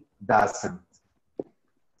using doesn't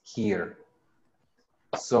here.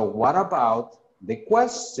 So what about the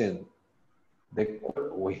question?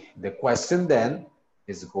 The question then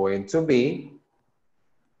is going to be,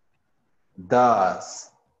 does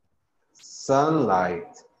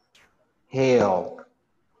sunlight help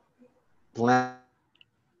plants?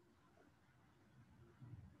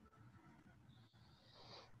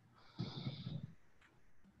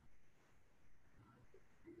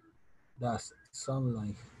 Does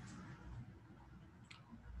sunlight.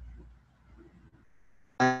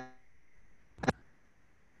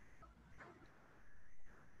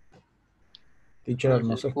 Teacher,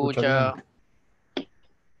 no se escucha bien.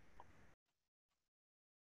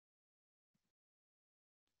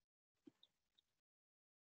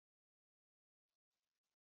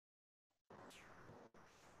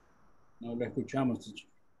 No lo escuchamos, teacher.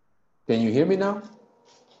 Can you hear me now?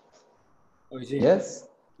 Hoy sí. Yes?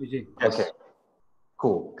 Sí, sí. Okay.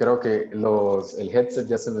 Cool. Creo que el headset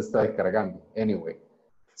ya se me está descargando. Anyway.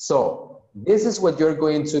 So, this is what you're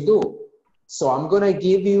going to do. So, I'm going to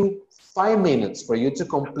give you 5 minutes for you to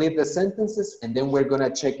complete the sentences and then we're going to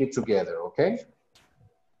check it together, okay?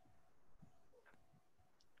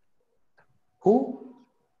 Who?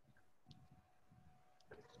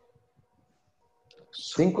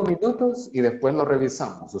 5 minutos y después lo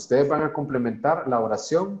revisamos. Ustedes van a complementar la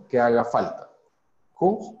oración que haga falta.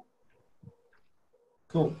 Who?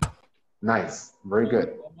 Cool. Nice. Very good.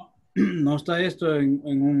 No está esto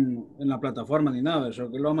en la plataforma ni nada, eso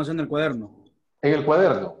que lo vamos a hacer en el cuaderno. ¿En el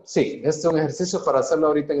cuaderno? Sí, este es un ejercicio para hacerlo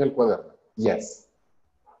ahorita en el cuaderno. Yes.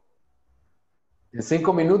 En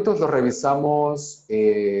 5 minutos lo revisamos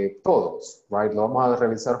todos, right? Lo vamos a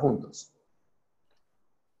revisar juntos.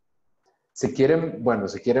 Si quieren,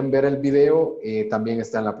 si quieren ver el video, también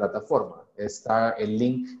está en la plataforma. Está el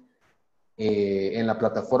link en la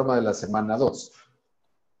plataforma de la semana 2.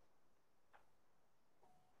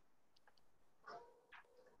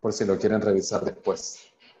 Por si lo quieren revisar después.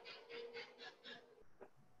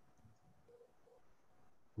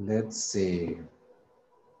 Let's see.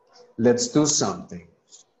 Let's do something.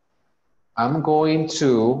 I'm going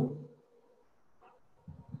to,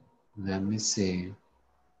 let me see.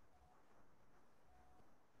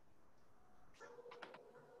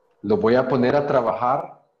 Lo voy a poner a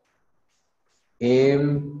trabajar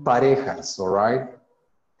en parejas, all right?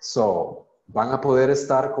 So, van a poder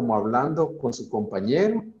estar como hablando con su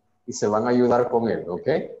compañero y se van a ayudar con él, ¿ok?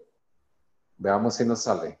 Veamos si nos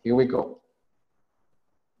sale. Here we go.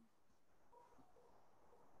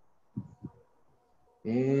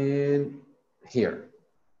 And here.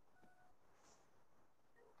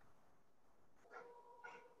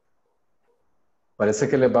 Parece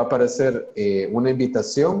que les va a aparecer una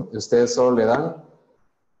invitación y ustedes solo le dan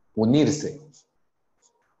unirse.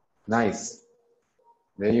 Nice.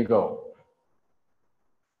 There you go.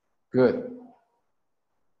 Good.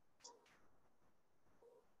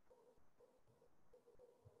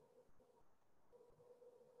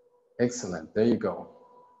 Excellent. There you go.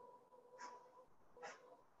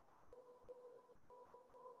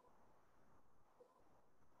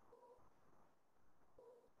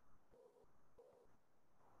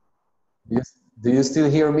 Yes. Do you still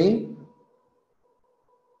hear me?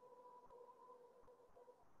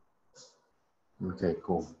 Okay,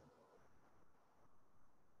 cool.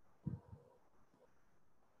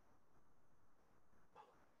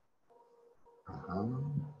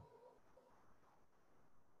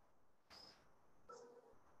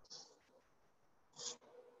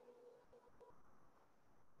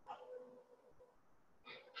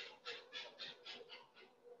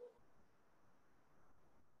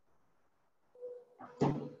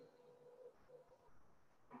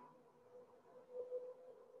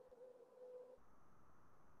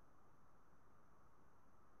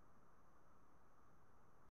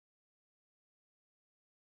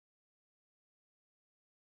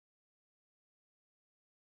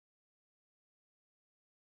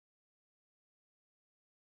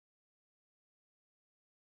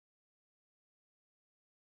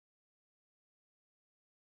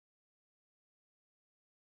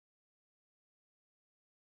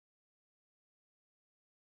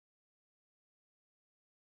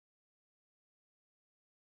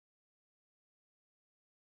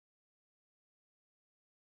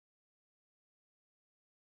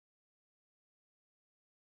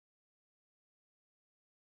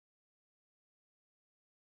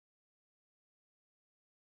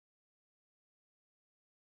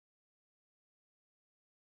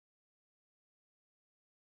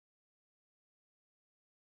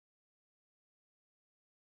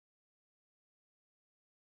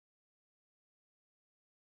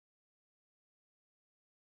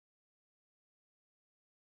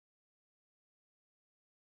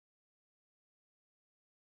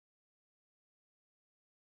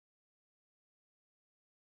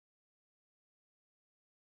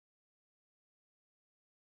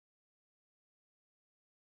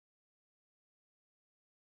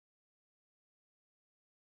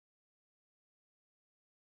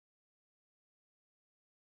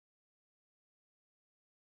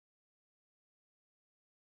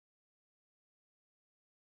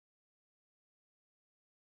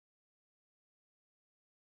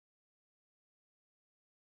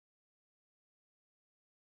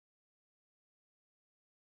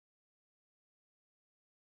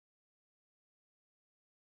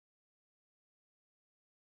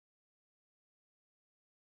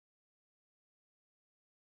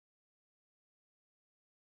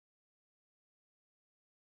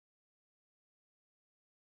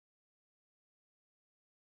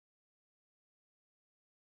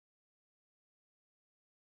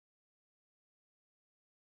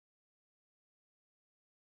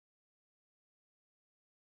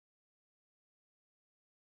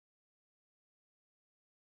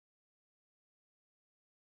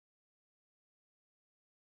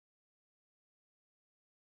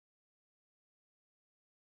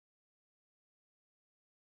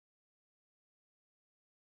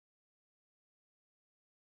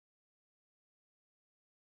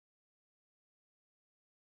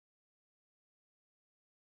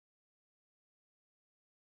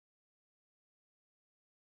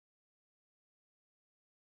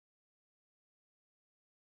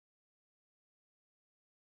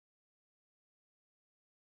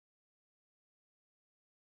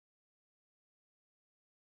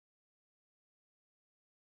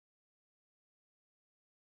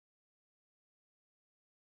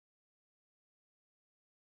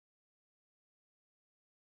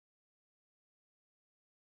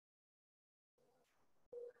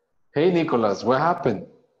 Hey, Nicholas, what happened?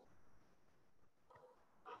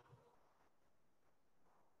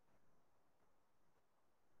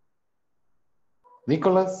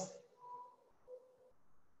 Nicholas?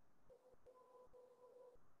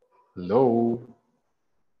 Hello?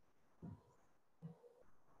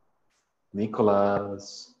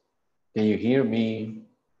 Nicholas, can you hear me?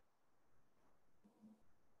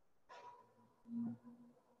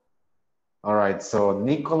 All right, so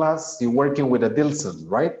Nicholas, you're working with Adilson,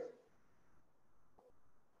 right?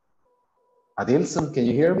 Adilson, can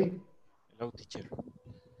you hear me? Hello, teacher.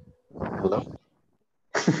 Hello?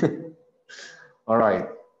 All right.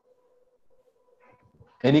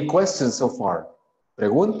 Any questions so far?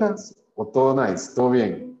 ¿Preguntas o todo nice? ¿Todo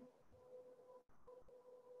bien?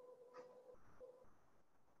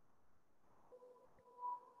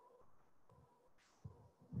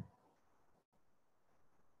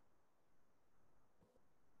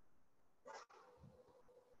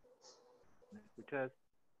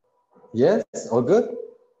 Yes, all good?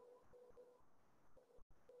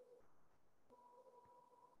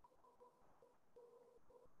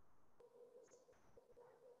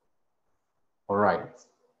 All right.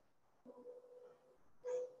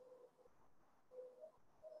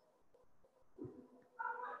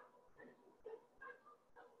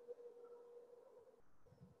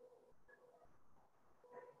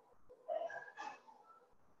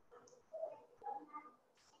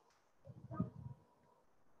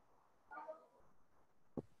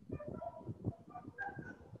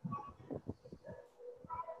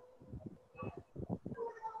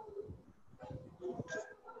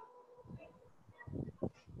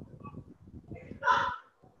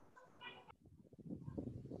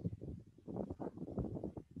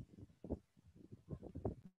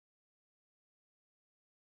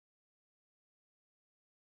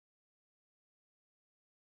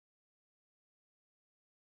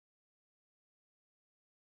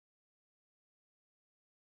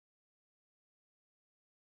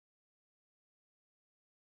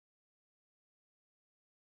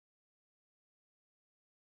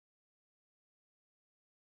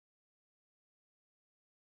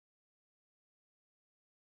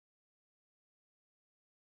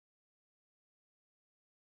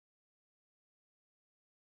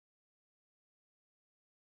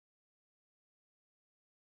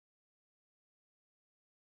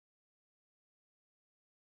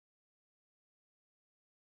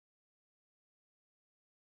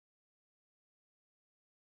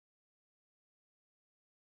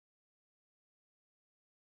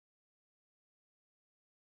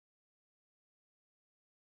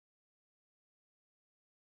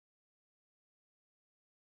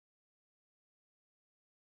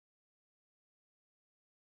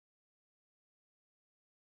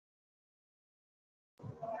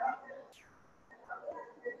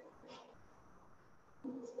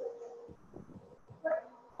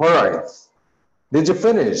 All right. Did you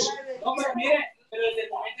finish?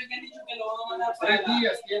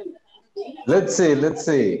 Let's see, let's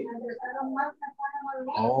see.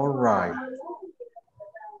 All right.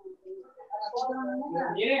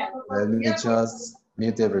 Let me just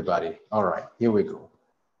mute everybody. All right, here we go.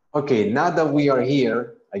 Okay, now that we are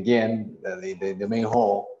here, again, the main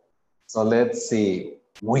hall, so let's see.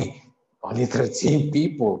 Wait, only 13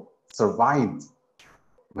 people survived.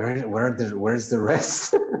 Where's the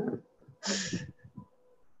rest?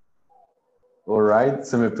 All right,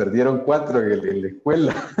 se me perdieron 4 en la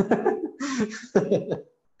escuela.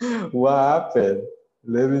 What happened?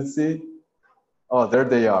 Let me see. Oh, there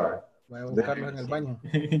they are. Voy a buscarlos en el baño.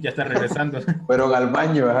 Ya está regresando. Fueron al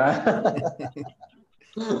baño, ¿ah?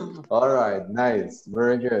 All right, nice.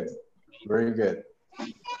 Very good. Very good.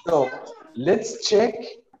 So let's check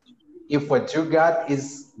if what you got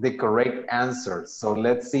is the correct answer. So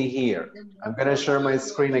let's see here. I'm going to share my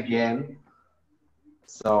screen again.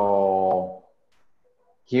 So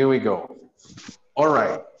here we go. All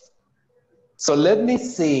right. So let me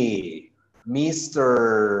see.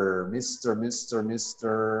 Mr.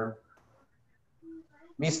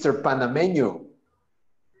 Panameño.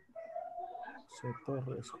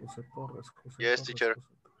 Yes, teacher.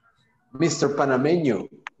 Mr. Panameño,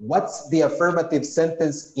 what's the affirmative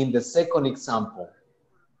sentence in the second example?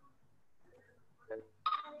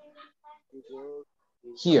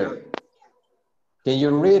 Here. Can you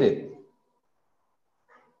read it?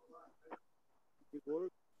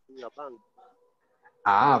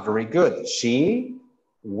 Ah, very good. She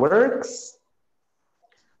works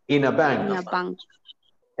in a bank. In a bank.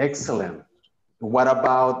 Excellent. What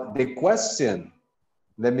about the question?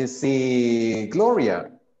 Let me see,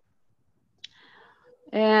 Gloria.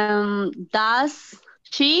 Does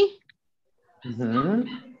she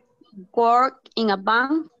work in a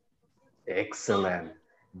bank? Excellent.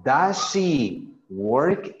 Does she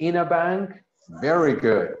work in a bank? Very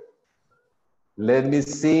good. Let me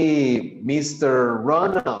see, Mr.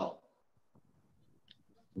 Ronald.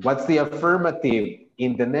 What's the affirmative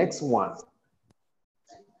in the next one?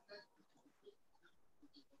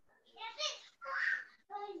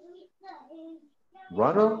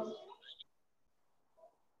 Ronald?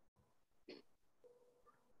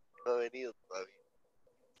 No ha venido todavía.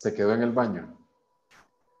 Se quedó en el baño.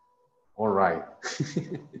 All right.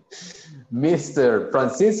 Mr.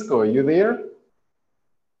 Francisco, you there?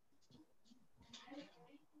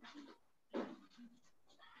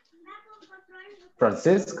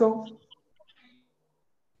 Francisco?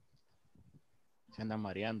 Se anda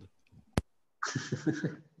mareando.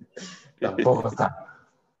 Tampoco está.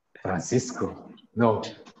 Francisco, no.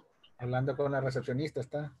 Hablando con la recepcionista,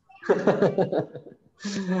 está.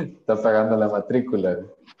 Está pagando la matrícula.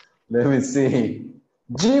 Let me see.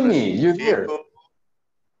 Jimmy, you there?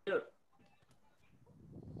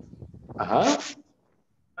 Hi.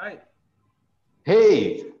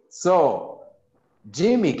 Hey, so,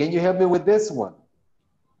 Jimmy, can you help me with this one?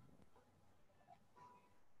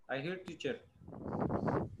 I hear teacher.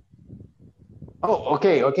 Oh,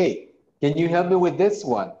 okay. Can you help me with this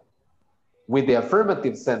one? With the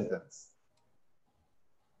affirmative sentence.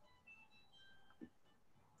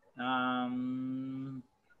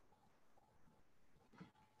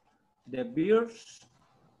 The beers.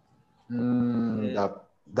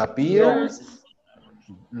 The beers.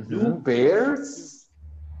 Bears.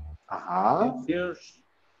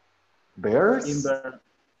 Bears.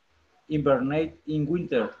 Hibernate in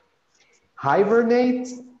winter. Hibernate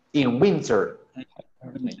in winter.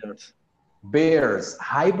 Bears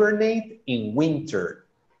hibernate in winter.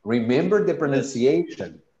 Remember the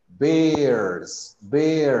pronunciation. Bears.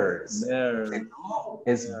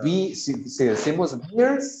 Es si decimos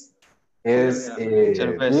beers, es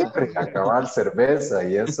acabar cerveza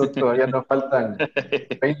y eso todavía nos faltan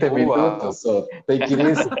 20 minutos. So take it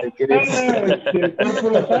easy.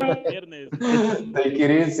 Take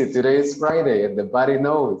it easy. Today is Friday and the body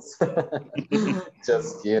knows.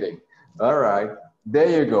 Just kidding. All right. There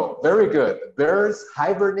you go. Very good. Bears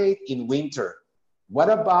hibernate in winter.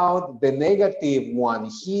 What about the negative one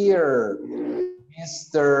here,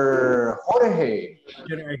 Mr. Jorge?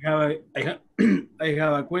 I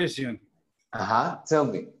have a question. Tell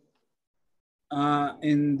me.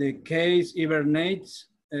 In the case hibernates,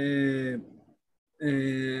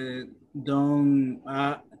 don't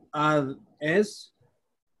add S?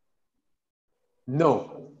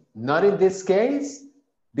 No, not in this case,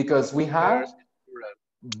 because we have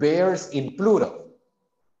bears in plural.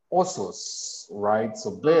 Osos, right?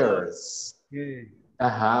 So bears.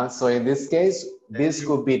 So in this case, this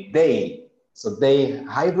could be they. So they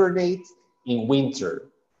hibernate in winter.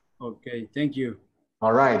 Okay, thank you.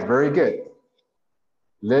 All right, very good.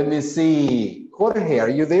 Let me see. Jorge, are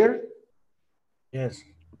you there? Yes.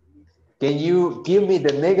 Can you give me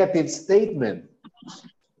the negative statement?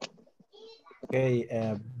 Okay,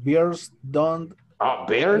 bears don't.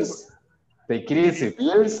 Bears? Take it easy.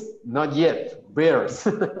 Bears? Not yet. Bears.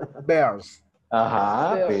 Bears.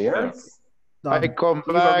 Bears. I come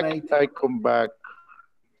back.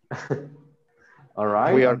 All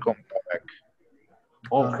right. We are come back.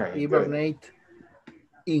 Okay. Hibernate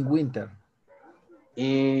in winter.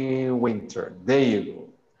 In winter. There you go.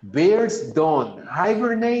 Bears don't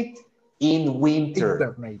hibernate in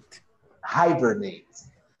winter. Hibernate.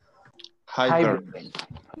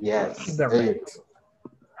 Yes. There you go.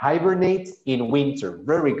 Hibernate in winter.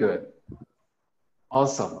 Very good.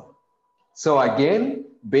 Awesome. So again,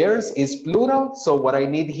 bears is plural. So what I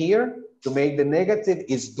need here to make the negative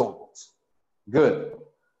is don't. Good.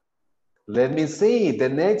 Let me see the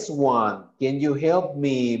next one. Can you help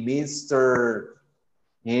me, Mr.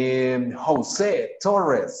 Jose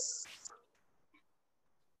Torres?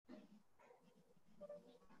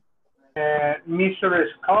 Mr.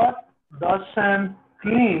 Scott doesn't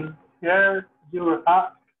clean her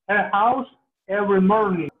house every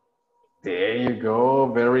morning. There you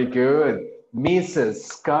go. Very good. Mrs.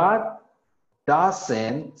 Scott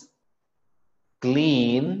doesn't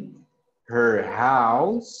clean her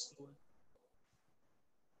house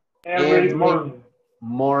every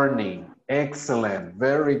morning. Excellent.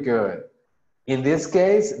 Very good. In this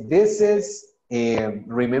case, this is,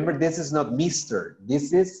 remember, this is not Mr.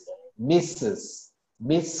 This is Mrs.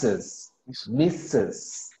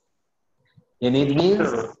 And it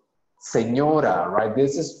means señora, right?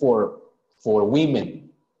 This is for women.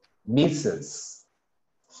 Mrs.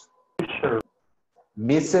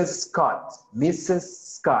 Scott. Mrs.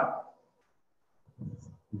 Scott.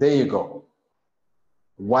 There you go.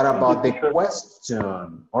 What about the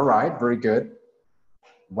question? All right, very good.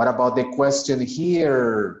 What about the question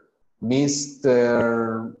here,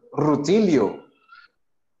 Mr. Rutilio?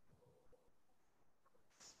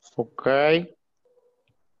 Okay.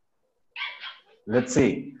 Let's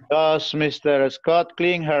see. Does Mr. Scott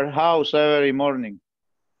clean her house every morning?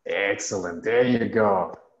 Excellent. There you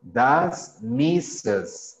go. Does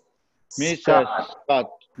Mrs. Scott,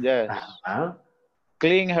 yes.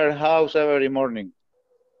 Clean her house every morning.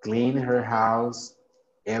 Clean her house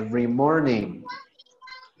every morning.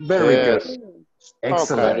 Very Yes. good.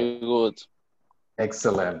 Excellent. Very good.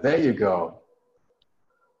 Excellent. There you go.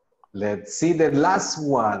 Let's see the last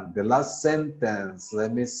one, the last sentence.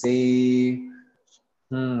 Let me see.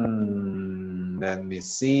 Let me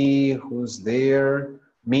see who's there.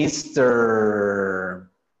 Mr.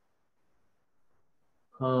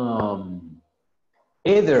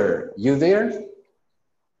 Either, you there?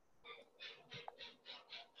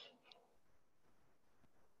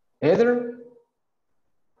 Either?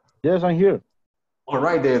 Yes, I'm here. All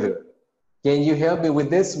right, Either. Can you help me with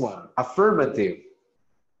this one? Affirmative.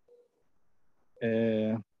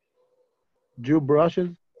 You brushes?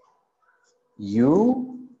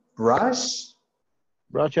 You brush?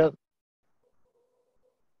 Brushes?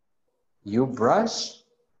 You brush?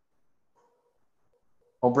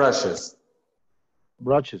 Or brushes?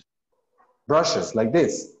 Brushes. Brushes, like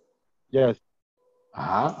this? Yes.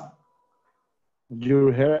 Uh-huh.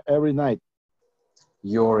 Your hair every night.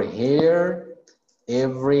 Your hair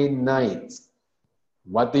every night.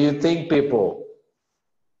 What do you think, people?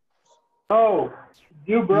 No,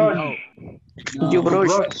 you brush. No. You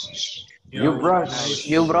brush. You brush.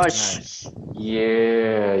 You brush.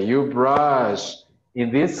 Yeah, you brush.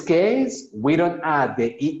 In this case, we don't add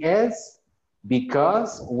the ES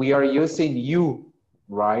because we are using you,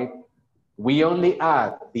 right? We only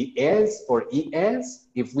add the S or ES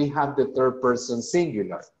if we have the third person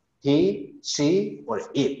singular. He, she, or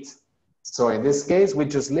it. So in this case, we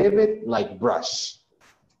just leave it like brush.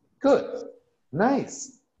 Good.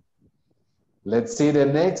 Nice. Let's see the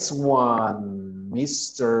next one.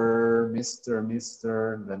 Mr.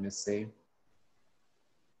 Let me see.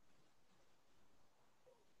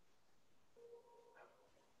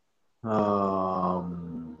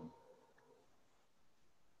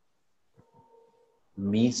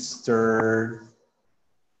 Mr.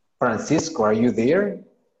 Francisco, are you there?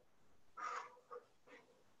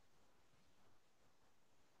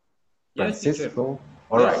 Yes, Francisco.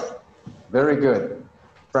 All right. Very good.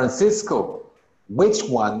 Francisco, which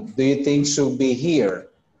one do you think should be here?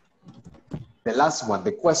 The last one,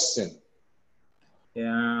 the question.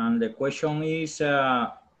 And the question is,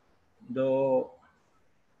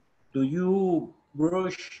 do you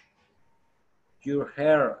brush your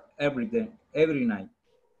hair every day, every night?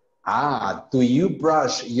 Do you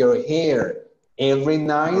brush your hair every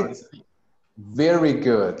night? Very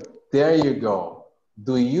good. There you go.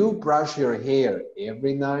 Do you brush your hair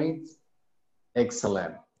every night?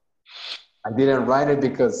 Excellent. I didn't write it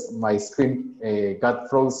because my screen got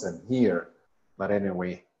frozen here. But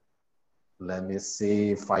anyway, let me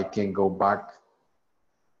see if I can go back.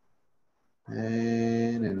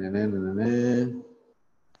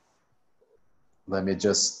 Let me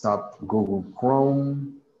just stop Google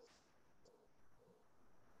Chrome.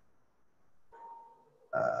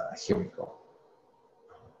 Here we go.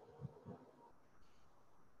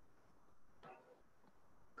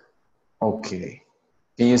 Okay.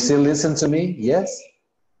 Can you still listen to me? Yes?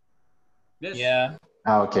 Yes. Yeah.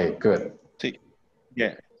 Okay, good.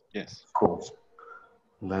 Yeah, yes. Cool.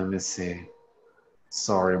 Let me see.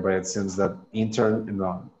 Sorry, but it seems that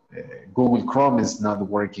Google Chrome is not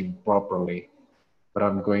working properly. But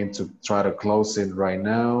I'm going to try to close it right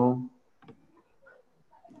now.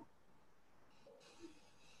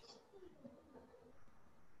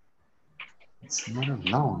 It's not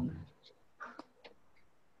allowing.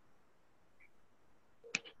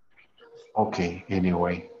 Okay,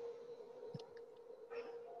 anyway.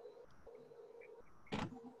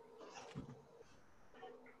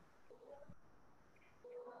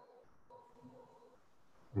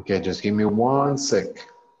 Okay, just give me 1 sec.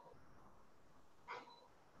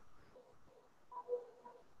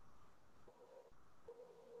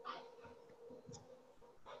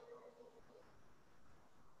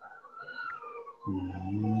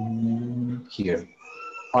 Here.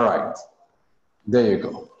 All right. There you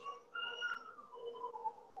go.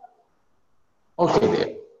 Okay,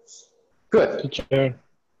 there. Good. Teacher.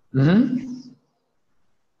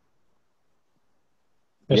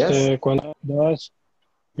 Yes. Cuando does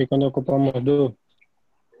y cuando ocupamos do.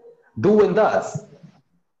 Do and does.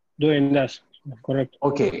 Do and does. Correct.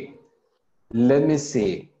 Okay, let me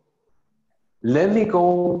see. Let me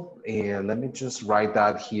go, let me just write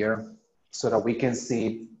that here so that we can see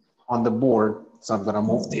it on the board. So I'm gonna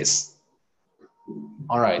move this.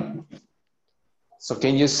 All right. So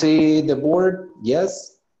can you see the board?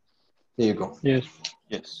 Yes? There you go. Yes.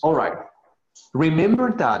 Yes. All right.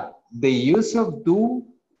 Remember that the use of do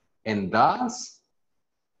and does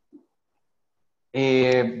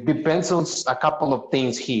depends on a couple of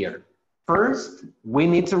things here. First, we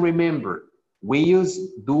need to remember we use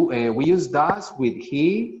does with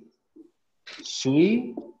he,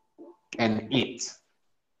 she, and it,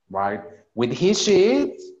 right? With he, she,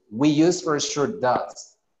 it, we use for sure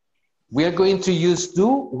does. We are going to use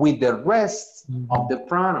do with the rest of the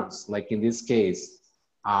pronouns, like in this case,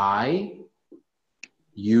 I,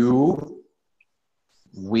 you,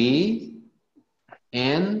 we,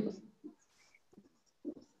 and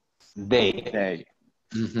they.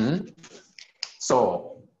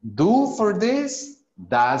 So do for this,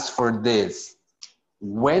 does for this.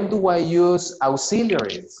 When do I use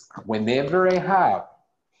auxiliaries? Whenever I have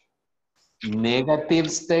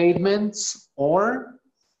negative statements or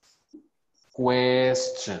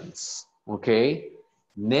questions, okay?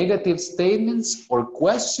 Negative statements or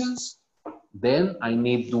questions, then I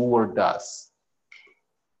need do or does.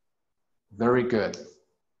 Very good.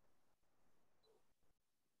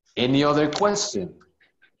 Any other question?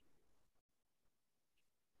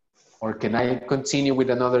 Or can I continue with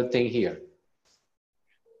another thing here?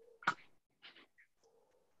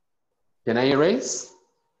 Can I erase?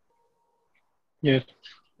 Yes.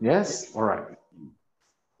 Yes? All right.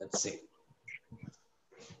 Let's see.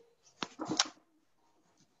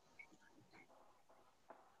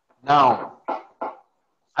 Now,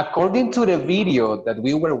 according to the video that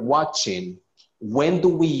we were watching, when do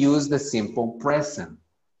we use the simple present?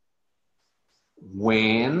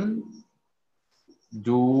 When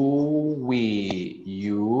do we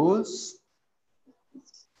use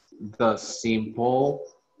the simple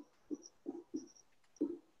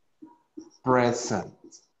present?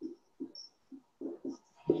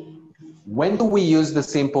 When do we use the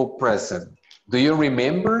simple present? Do you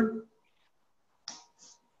remember?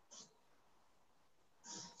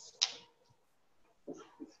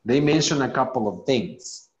 They mention a couple of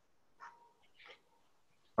things.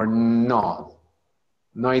 Or no?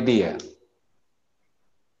 No idea.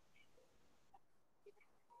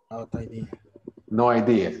 No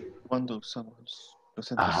idea. Cuando usamos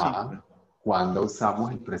presente simple. Cuando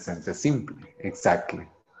usamos el presente simple. Exactly.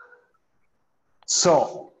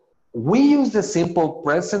 So, we use the simple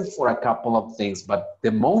present for a couple of things, but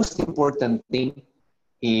the most important thing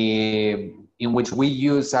in which we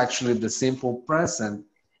use actually the simple present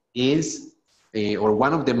is, or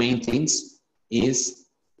one of the main things is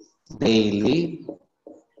daily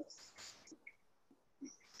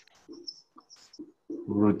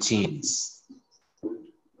routines.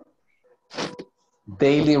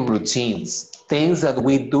 Daily routines, things that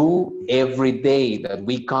we do every day,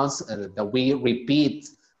 that we repeat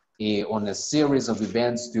on a series of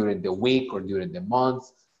events during the week or during the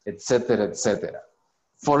month, etc., etc.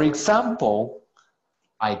 For example,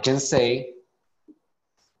 I can say,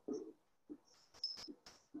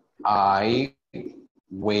 I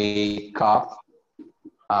wake up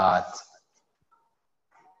at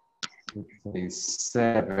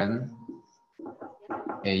 7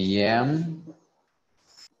 a.m.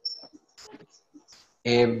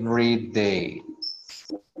 every day.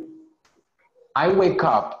 I wake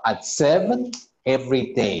up at 7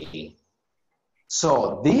 every day.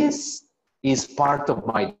 So this is part of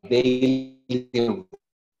my daily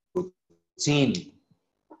routine.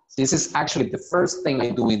 This is actually the first thing I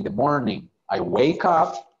do in the morning. I wake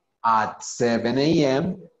up at 7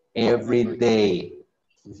 a.m. every day.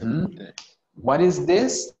 What is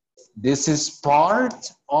this? This is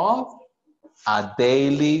part of a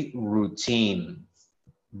daily routine.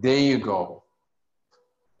 There you go.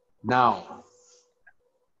 Now,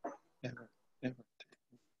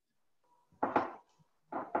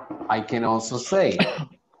 I can also say,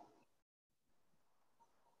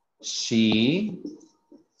 she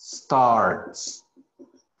starts,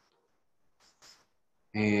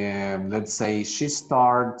 let's say she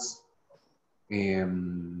starts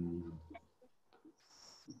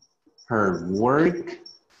her work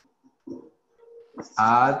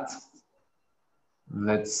at,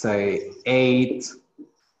 let's say,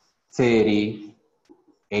 8:30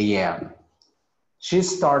 a.m. She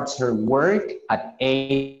starts her work at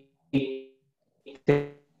 8:30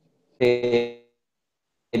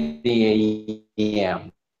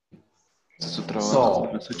 a.m.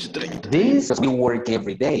 So, this we work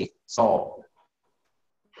every day. So,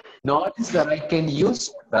 Notice that I can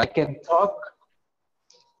use, that I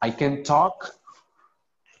can talk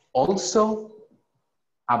also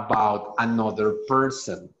about another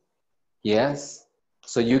person. Yes?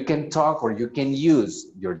 So you can talk or you can use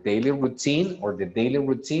your daily routine or the daily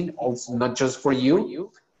routine also not just for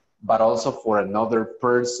you, but also for another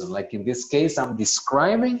person. Like in this case, I'm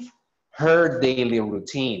describing her daily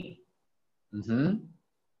routine.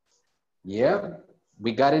 Yeah,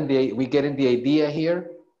 we getting the idea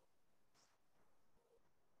here.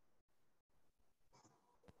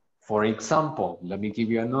 For example, let me give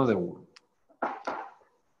you another one.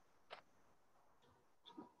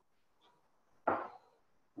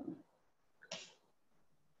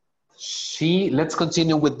 Let's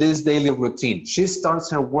continue with this daily routine. She starts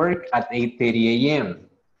her work at 8:30 a.m.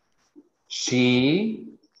 She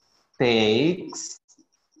takes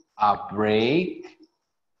a break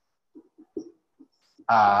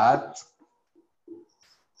at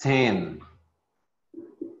 10.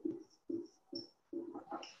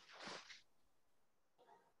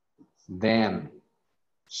 Then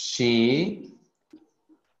she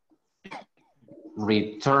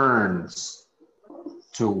returns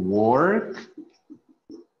to work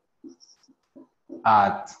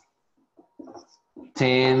at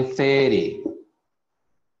 10:30.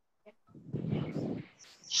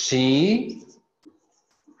 She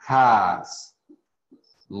has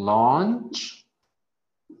lunch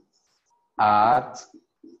at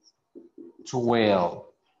 12.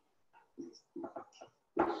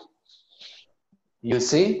 You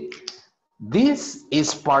see, this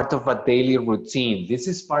is part of a daily routine. This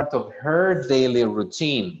is part of her daily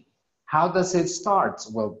routine. How does it start?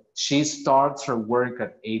 Well, she starts her work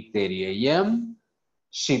at 8:30 a.m.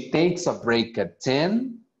 She takes a break at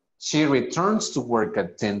 10. She returns to work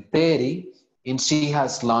at 10:30 and she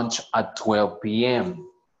has lunch at 12 p.m.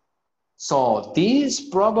 So this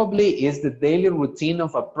probably is the daily routine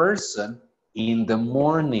of a person in the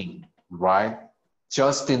morning, right?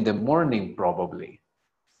 Just in the morning, probably.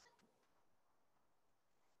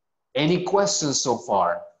 Any questions so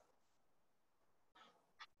far?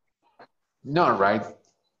 No, right?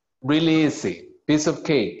 Really easy. Piece of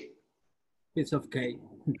cake. Piece of cake.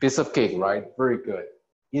 Piece of cake, right? Very good.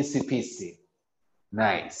 Easy peasy.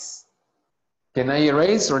 Nice. Can I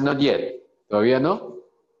erase or not yet? ¿Todavía no?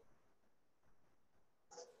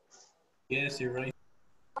 Yes, you're right.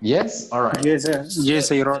 Yes? All right. Yes, yes,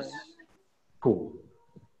 you're right. Cool.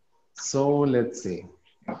 So let's see.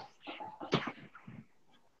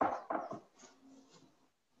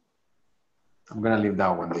 I'm gonna leave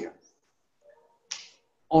that one there.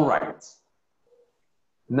 All right.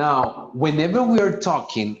 Now, whenever we are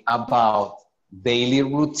talking about daily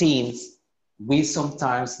routines, we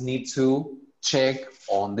sometimes need to check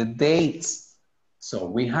on the dates. So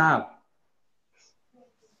we have,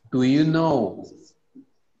 do you know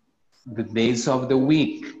the days of the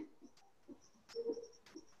week?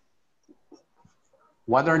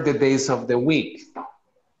 What are the days of the week?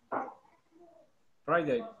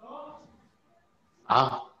 Friday.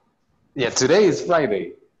 Yeah, today is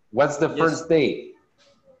Friday. What's the first day?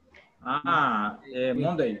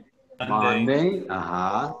 Monday. Monday,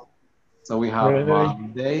 So we have Friday.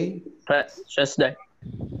 Monday. Tuesday.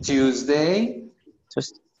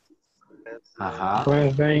 Tuesday.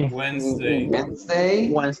 Wednesday. Wednesday. Wednesday.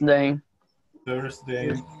 Wednesday.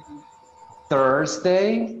 Thursday.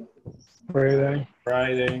 Thursday. Friday.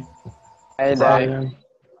 Friday. Friday.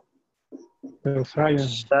 Friday.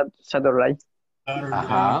 Saturday.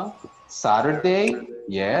 Saturday,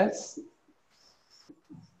 yes.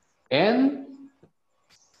 And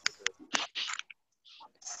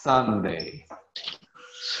Sunday.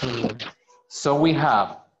 So we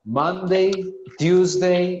have Monday,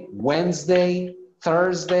 Tuesday, Wednesday,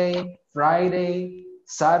 Thursday, Friday,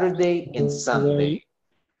 Saturday, and Sunday.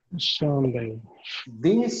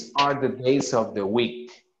 These are the days of the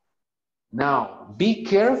week. Now, be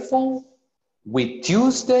careful with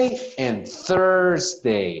Tuesday and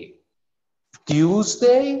Thursday.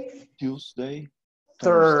 Tuesday,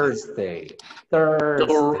 Thursday.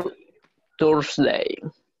 Thursday.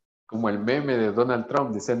 Como el meme de Donald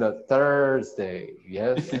Trump diciendo Thursday,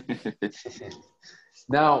 yes?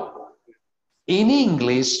 Now, in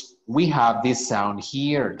English, we have this sound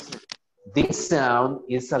here. This sound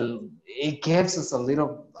is it gives us a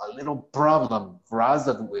little problem for us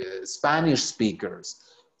that we're Spanish speakers.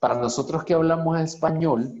 Para nosotros que hablamos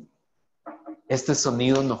español, este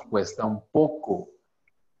sonido nos cuesta un poco.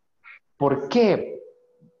 ¿Por qué?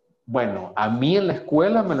 Bueno, a mí en la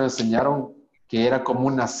escuela me lo enseñaron que era como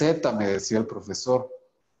una Z, me decía el profesor.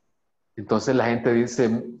 Entonces la gente dice,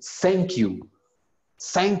 thank you.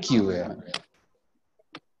 Thank you.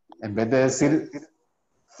 En vez de decir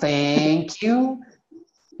thank you,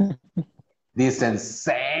 dicen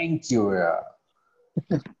thank you. ¿verdad?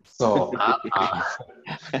 So,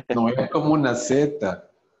 no es como una Z.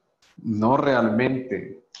 No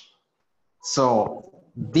realmente. So,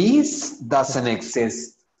 this doesn't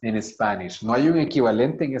exist in Spanish. No hay un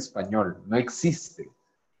equivalente en español. No existe.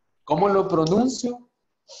 ¿Cómo lo pronuncio?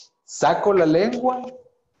 Saco la lengua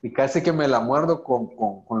y casi que me la muerdo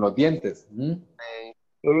con los dientes.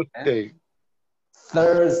 Thursday.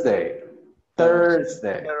 Thursday.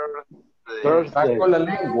 Thursday. Saco la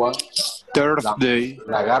lengua. Thursday.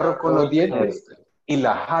 La agarro con los dientes y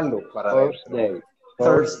la jalo para adentro.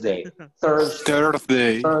 Thursday. Thursday.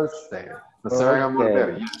 Thursday. Thursday. No se van a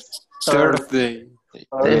morder. Yes. Thursday.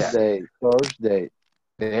 Thursday. Thursday.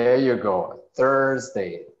 There you go.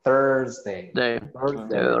 Thursday. Thursday. Thursday.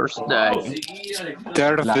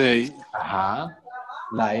 Thursday. Ajá.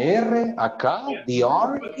 La R acá, the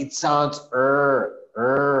R, it sounds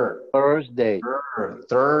Thursday.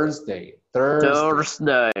 Thursday.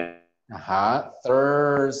 Thursday. Ajá.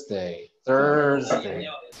 Thursday. Thursday.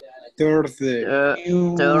 Thursday.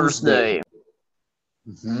 Thursday.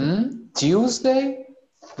 Tuesday.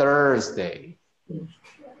 Thursday.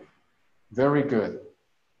 Very good.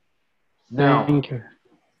 Now, Thank you.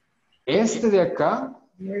 este de acá,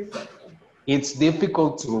 it's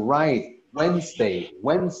difficult to write. Wednesday,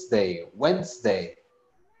 Wednesday, Wednesday.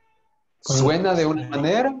 Suena de una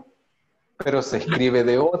manera, pero se escribe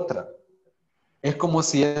de otra. Es como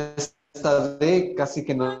si esta D casi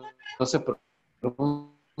que no se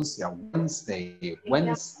pronuncia. Wednesday,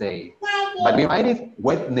 Wednesday. But we write it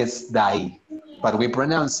Wednesday. But we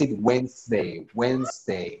pronounce it Wednesday,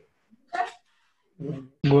 Wednesday.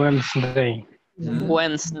 Wednesday.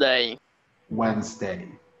 Wednesday. Wednesday.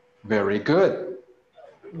 Very good.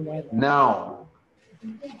 Now,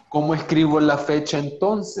 ¿cómo escribo la fecha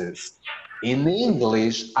entonces? In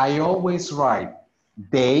English, I always write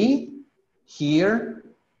day, here,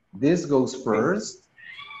 this goes first,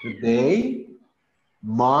 the day,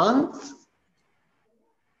 month,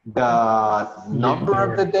 the number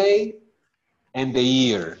of the day, and the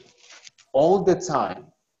year, all the time.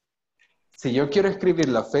 Si yo quiero escribir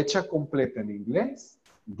la fecha completa en inglés,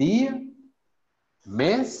 día,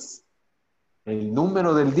 mes, el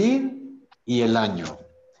número del día y el año.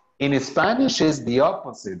 In Spanish is the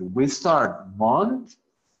opposite. We start month,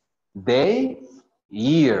 day,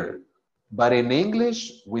 year. But in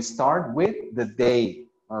English, we start with the day.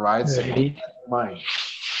 All right? So keep that in mind.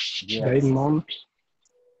 Yes. Day, month.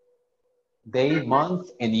 Day,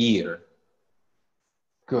 month, and year.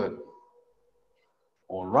 Good.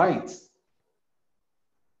 All right.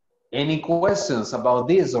 Any questions about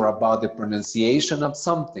this or about the pronunciation of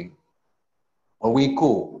something? Are we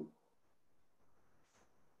cool?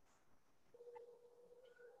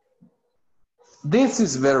 This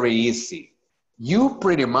is very easy. You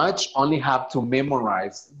pretty much only have to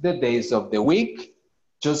memorize the days of the week.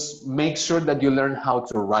 Just make sure that you learn how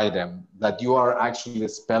to write them, that you are actually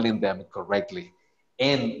spelling them correctly.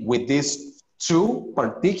 And with these two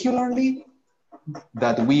particularly,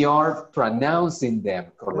 that we are pronouncing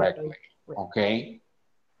them correctly, okay?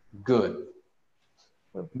 Good.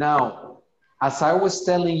 Now, as I was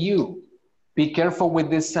telling you, be careful with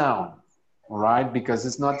this sound, all right? Because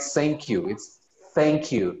it's not thank you, it's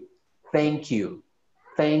thank you, thank you,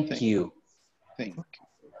 thank you. Thank you.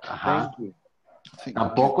 Ajá.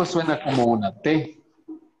 Tampoco suena como una T.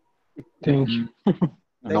 Thank you.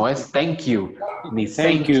 No es thank you, ni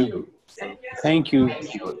Thank you. Thank you.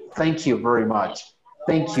 Thank you very much.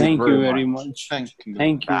 Thank you Thank you very very much. much. Thank you.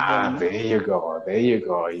 Thank you. Ah, very much. there you go. There you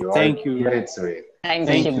go. You Thank are you. get to it.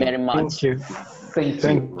 Thank you very much. Thank you. Thank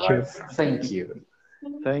you. Right? Thank you.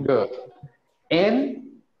 Thank Good.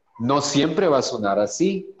 En no siempre va a sonar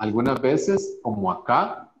así. Algunas veces, como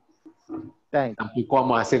acá, tampoco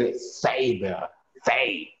vamos a decir say,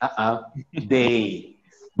 say. They.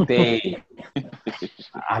 They.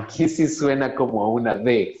 Aquí sí suena como una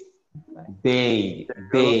D. They.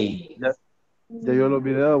 They. Ya yo lo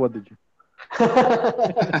olvidé, what did you?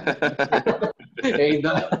 Hey,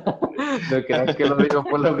 no creas que lo digo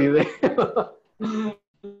por los videos.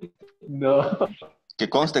 No. Que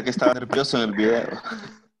conste que estaba nervioso en el video.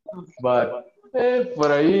 But,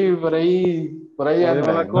 por ahí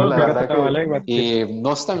anda, ¿no? La verdad que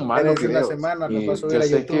no es tan malo los videos. Yo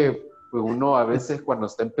sé que pues, uno a veces cuando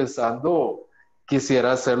está empezando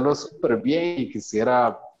quisiera hacerlo súper bien y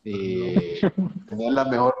quisiera tener la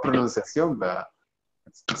mejor pronunciación, ¿verdad?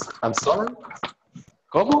 I'm sorry.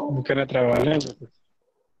 ¿Cómo? Que era trabajar.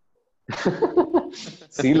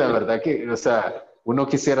 Sí, la verdad que, o sea, uno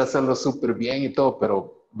quisiera hacerlo súper bien y todo,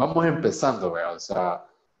 pero vamos empezando, ¿verdad? O sea,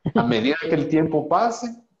 A medida que el tiempo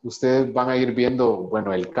pase, ustedes van a ir viendo,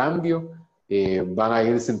 bueno, el cambio, van a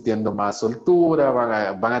ir sintiendo más soltura,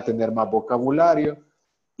 van a tener más vocabulario.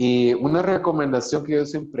 Y una recomendación que yo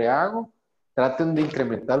siempre hago, traten de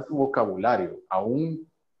incrementar su vocabulario, aún,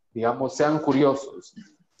 digamos, sean curiosos.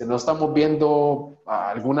 Si no estamos viendo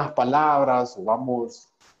algunas palabras o vamos,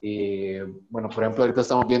 bueno, por ejemplo, ahorita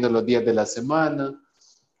estamos viendo los días de la semana,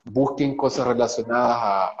 busquen cosas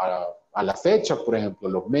relacionadas a la fecha, por ejemplo,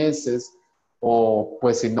 los meses, o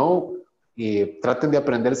pues si no, traten de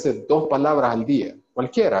aprenderse 2 palabras al día,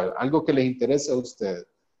 cualquiera, algo que les interese a ustedes,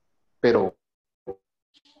 pero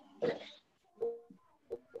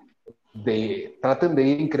traten de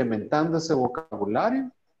ir incrementando ese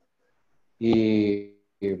vocabulario,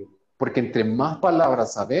 porque entre más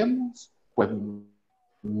palabras sabemos, pues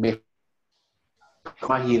más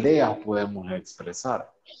ideas podemos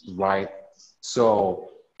expresar, right?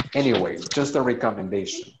 So, anyway, just a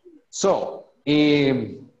recommendation. So,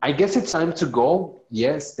 I guess it's time to go.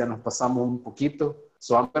 Yes, ya nos pasamos un poquito.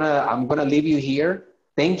 So I'm gonna leave you here.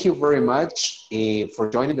 Thank you very much for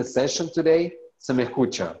joining the session today. Se me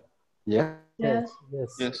escucha? Yeah? Yes.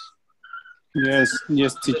 Yes. Yes,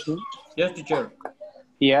 yes, teacher. Yes, teacher.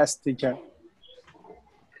 Yes, teacher.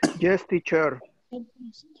 Yes, teacher.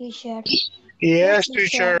 Teacher. Yes,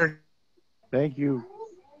 teacher. Thank you.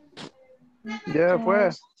 Ya fue.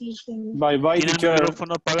 Bye bye, Tiene el teacher.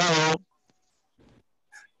 micrófono apagado.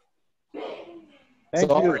 Thank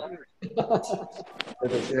you.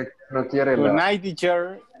 No quiere Good la... night,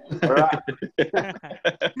 teacher. Thank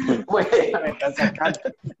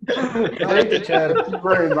you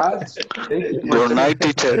very much. Good night,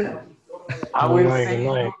 teacher. I will Good see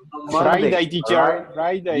you night. on Monday, Friday, teacher. alright?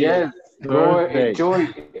 Friday. Yes, go Thursday.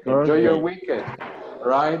 enjoy your weekend,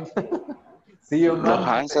 right? See you Los Monday.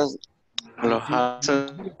 Hansas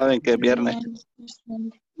saben que es viernes.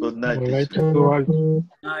 Good night. Good night to all.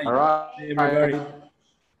 All right. Everybody.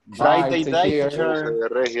 Friday Take night, care. teacher. De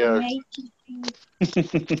regias.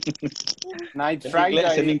 Night En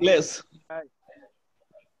Friday. inglés.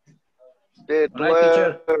 De Good night,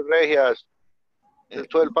 teacher. regias. De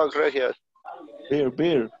 12 packs regias.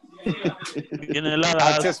 Beer. Tiene heladas.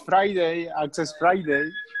 Access Friday. Access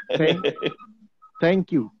Friday.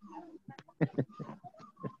 Thank you.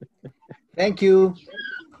 Thank you.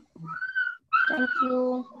 Thank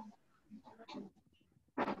you.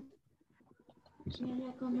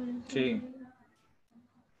 Sí.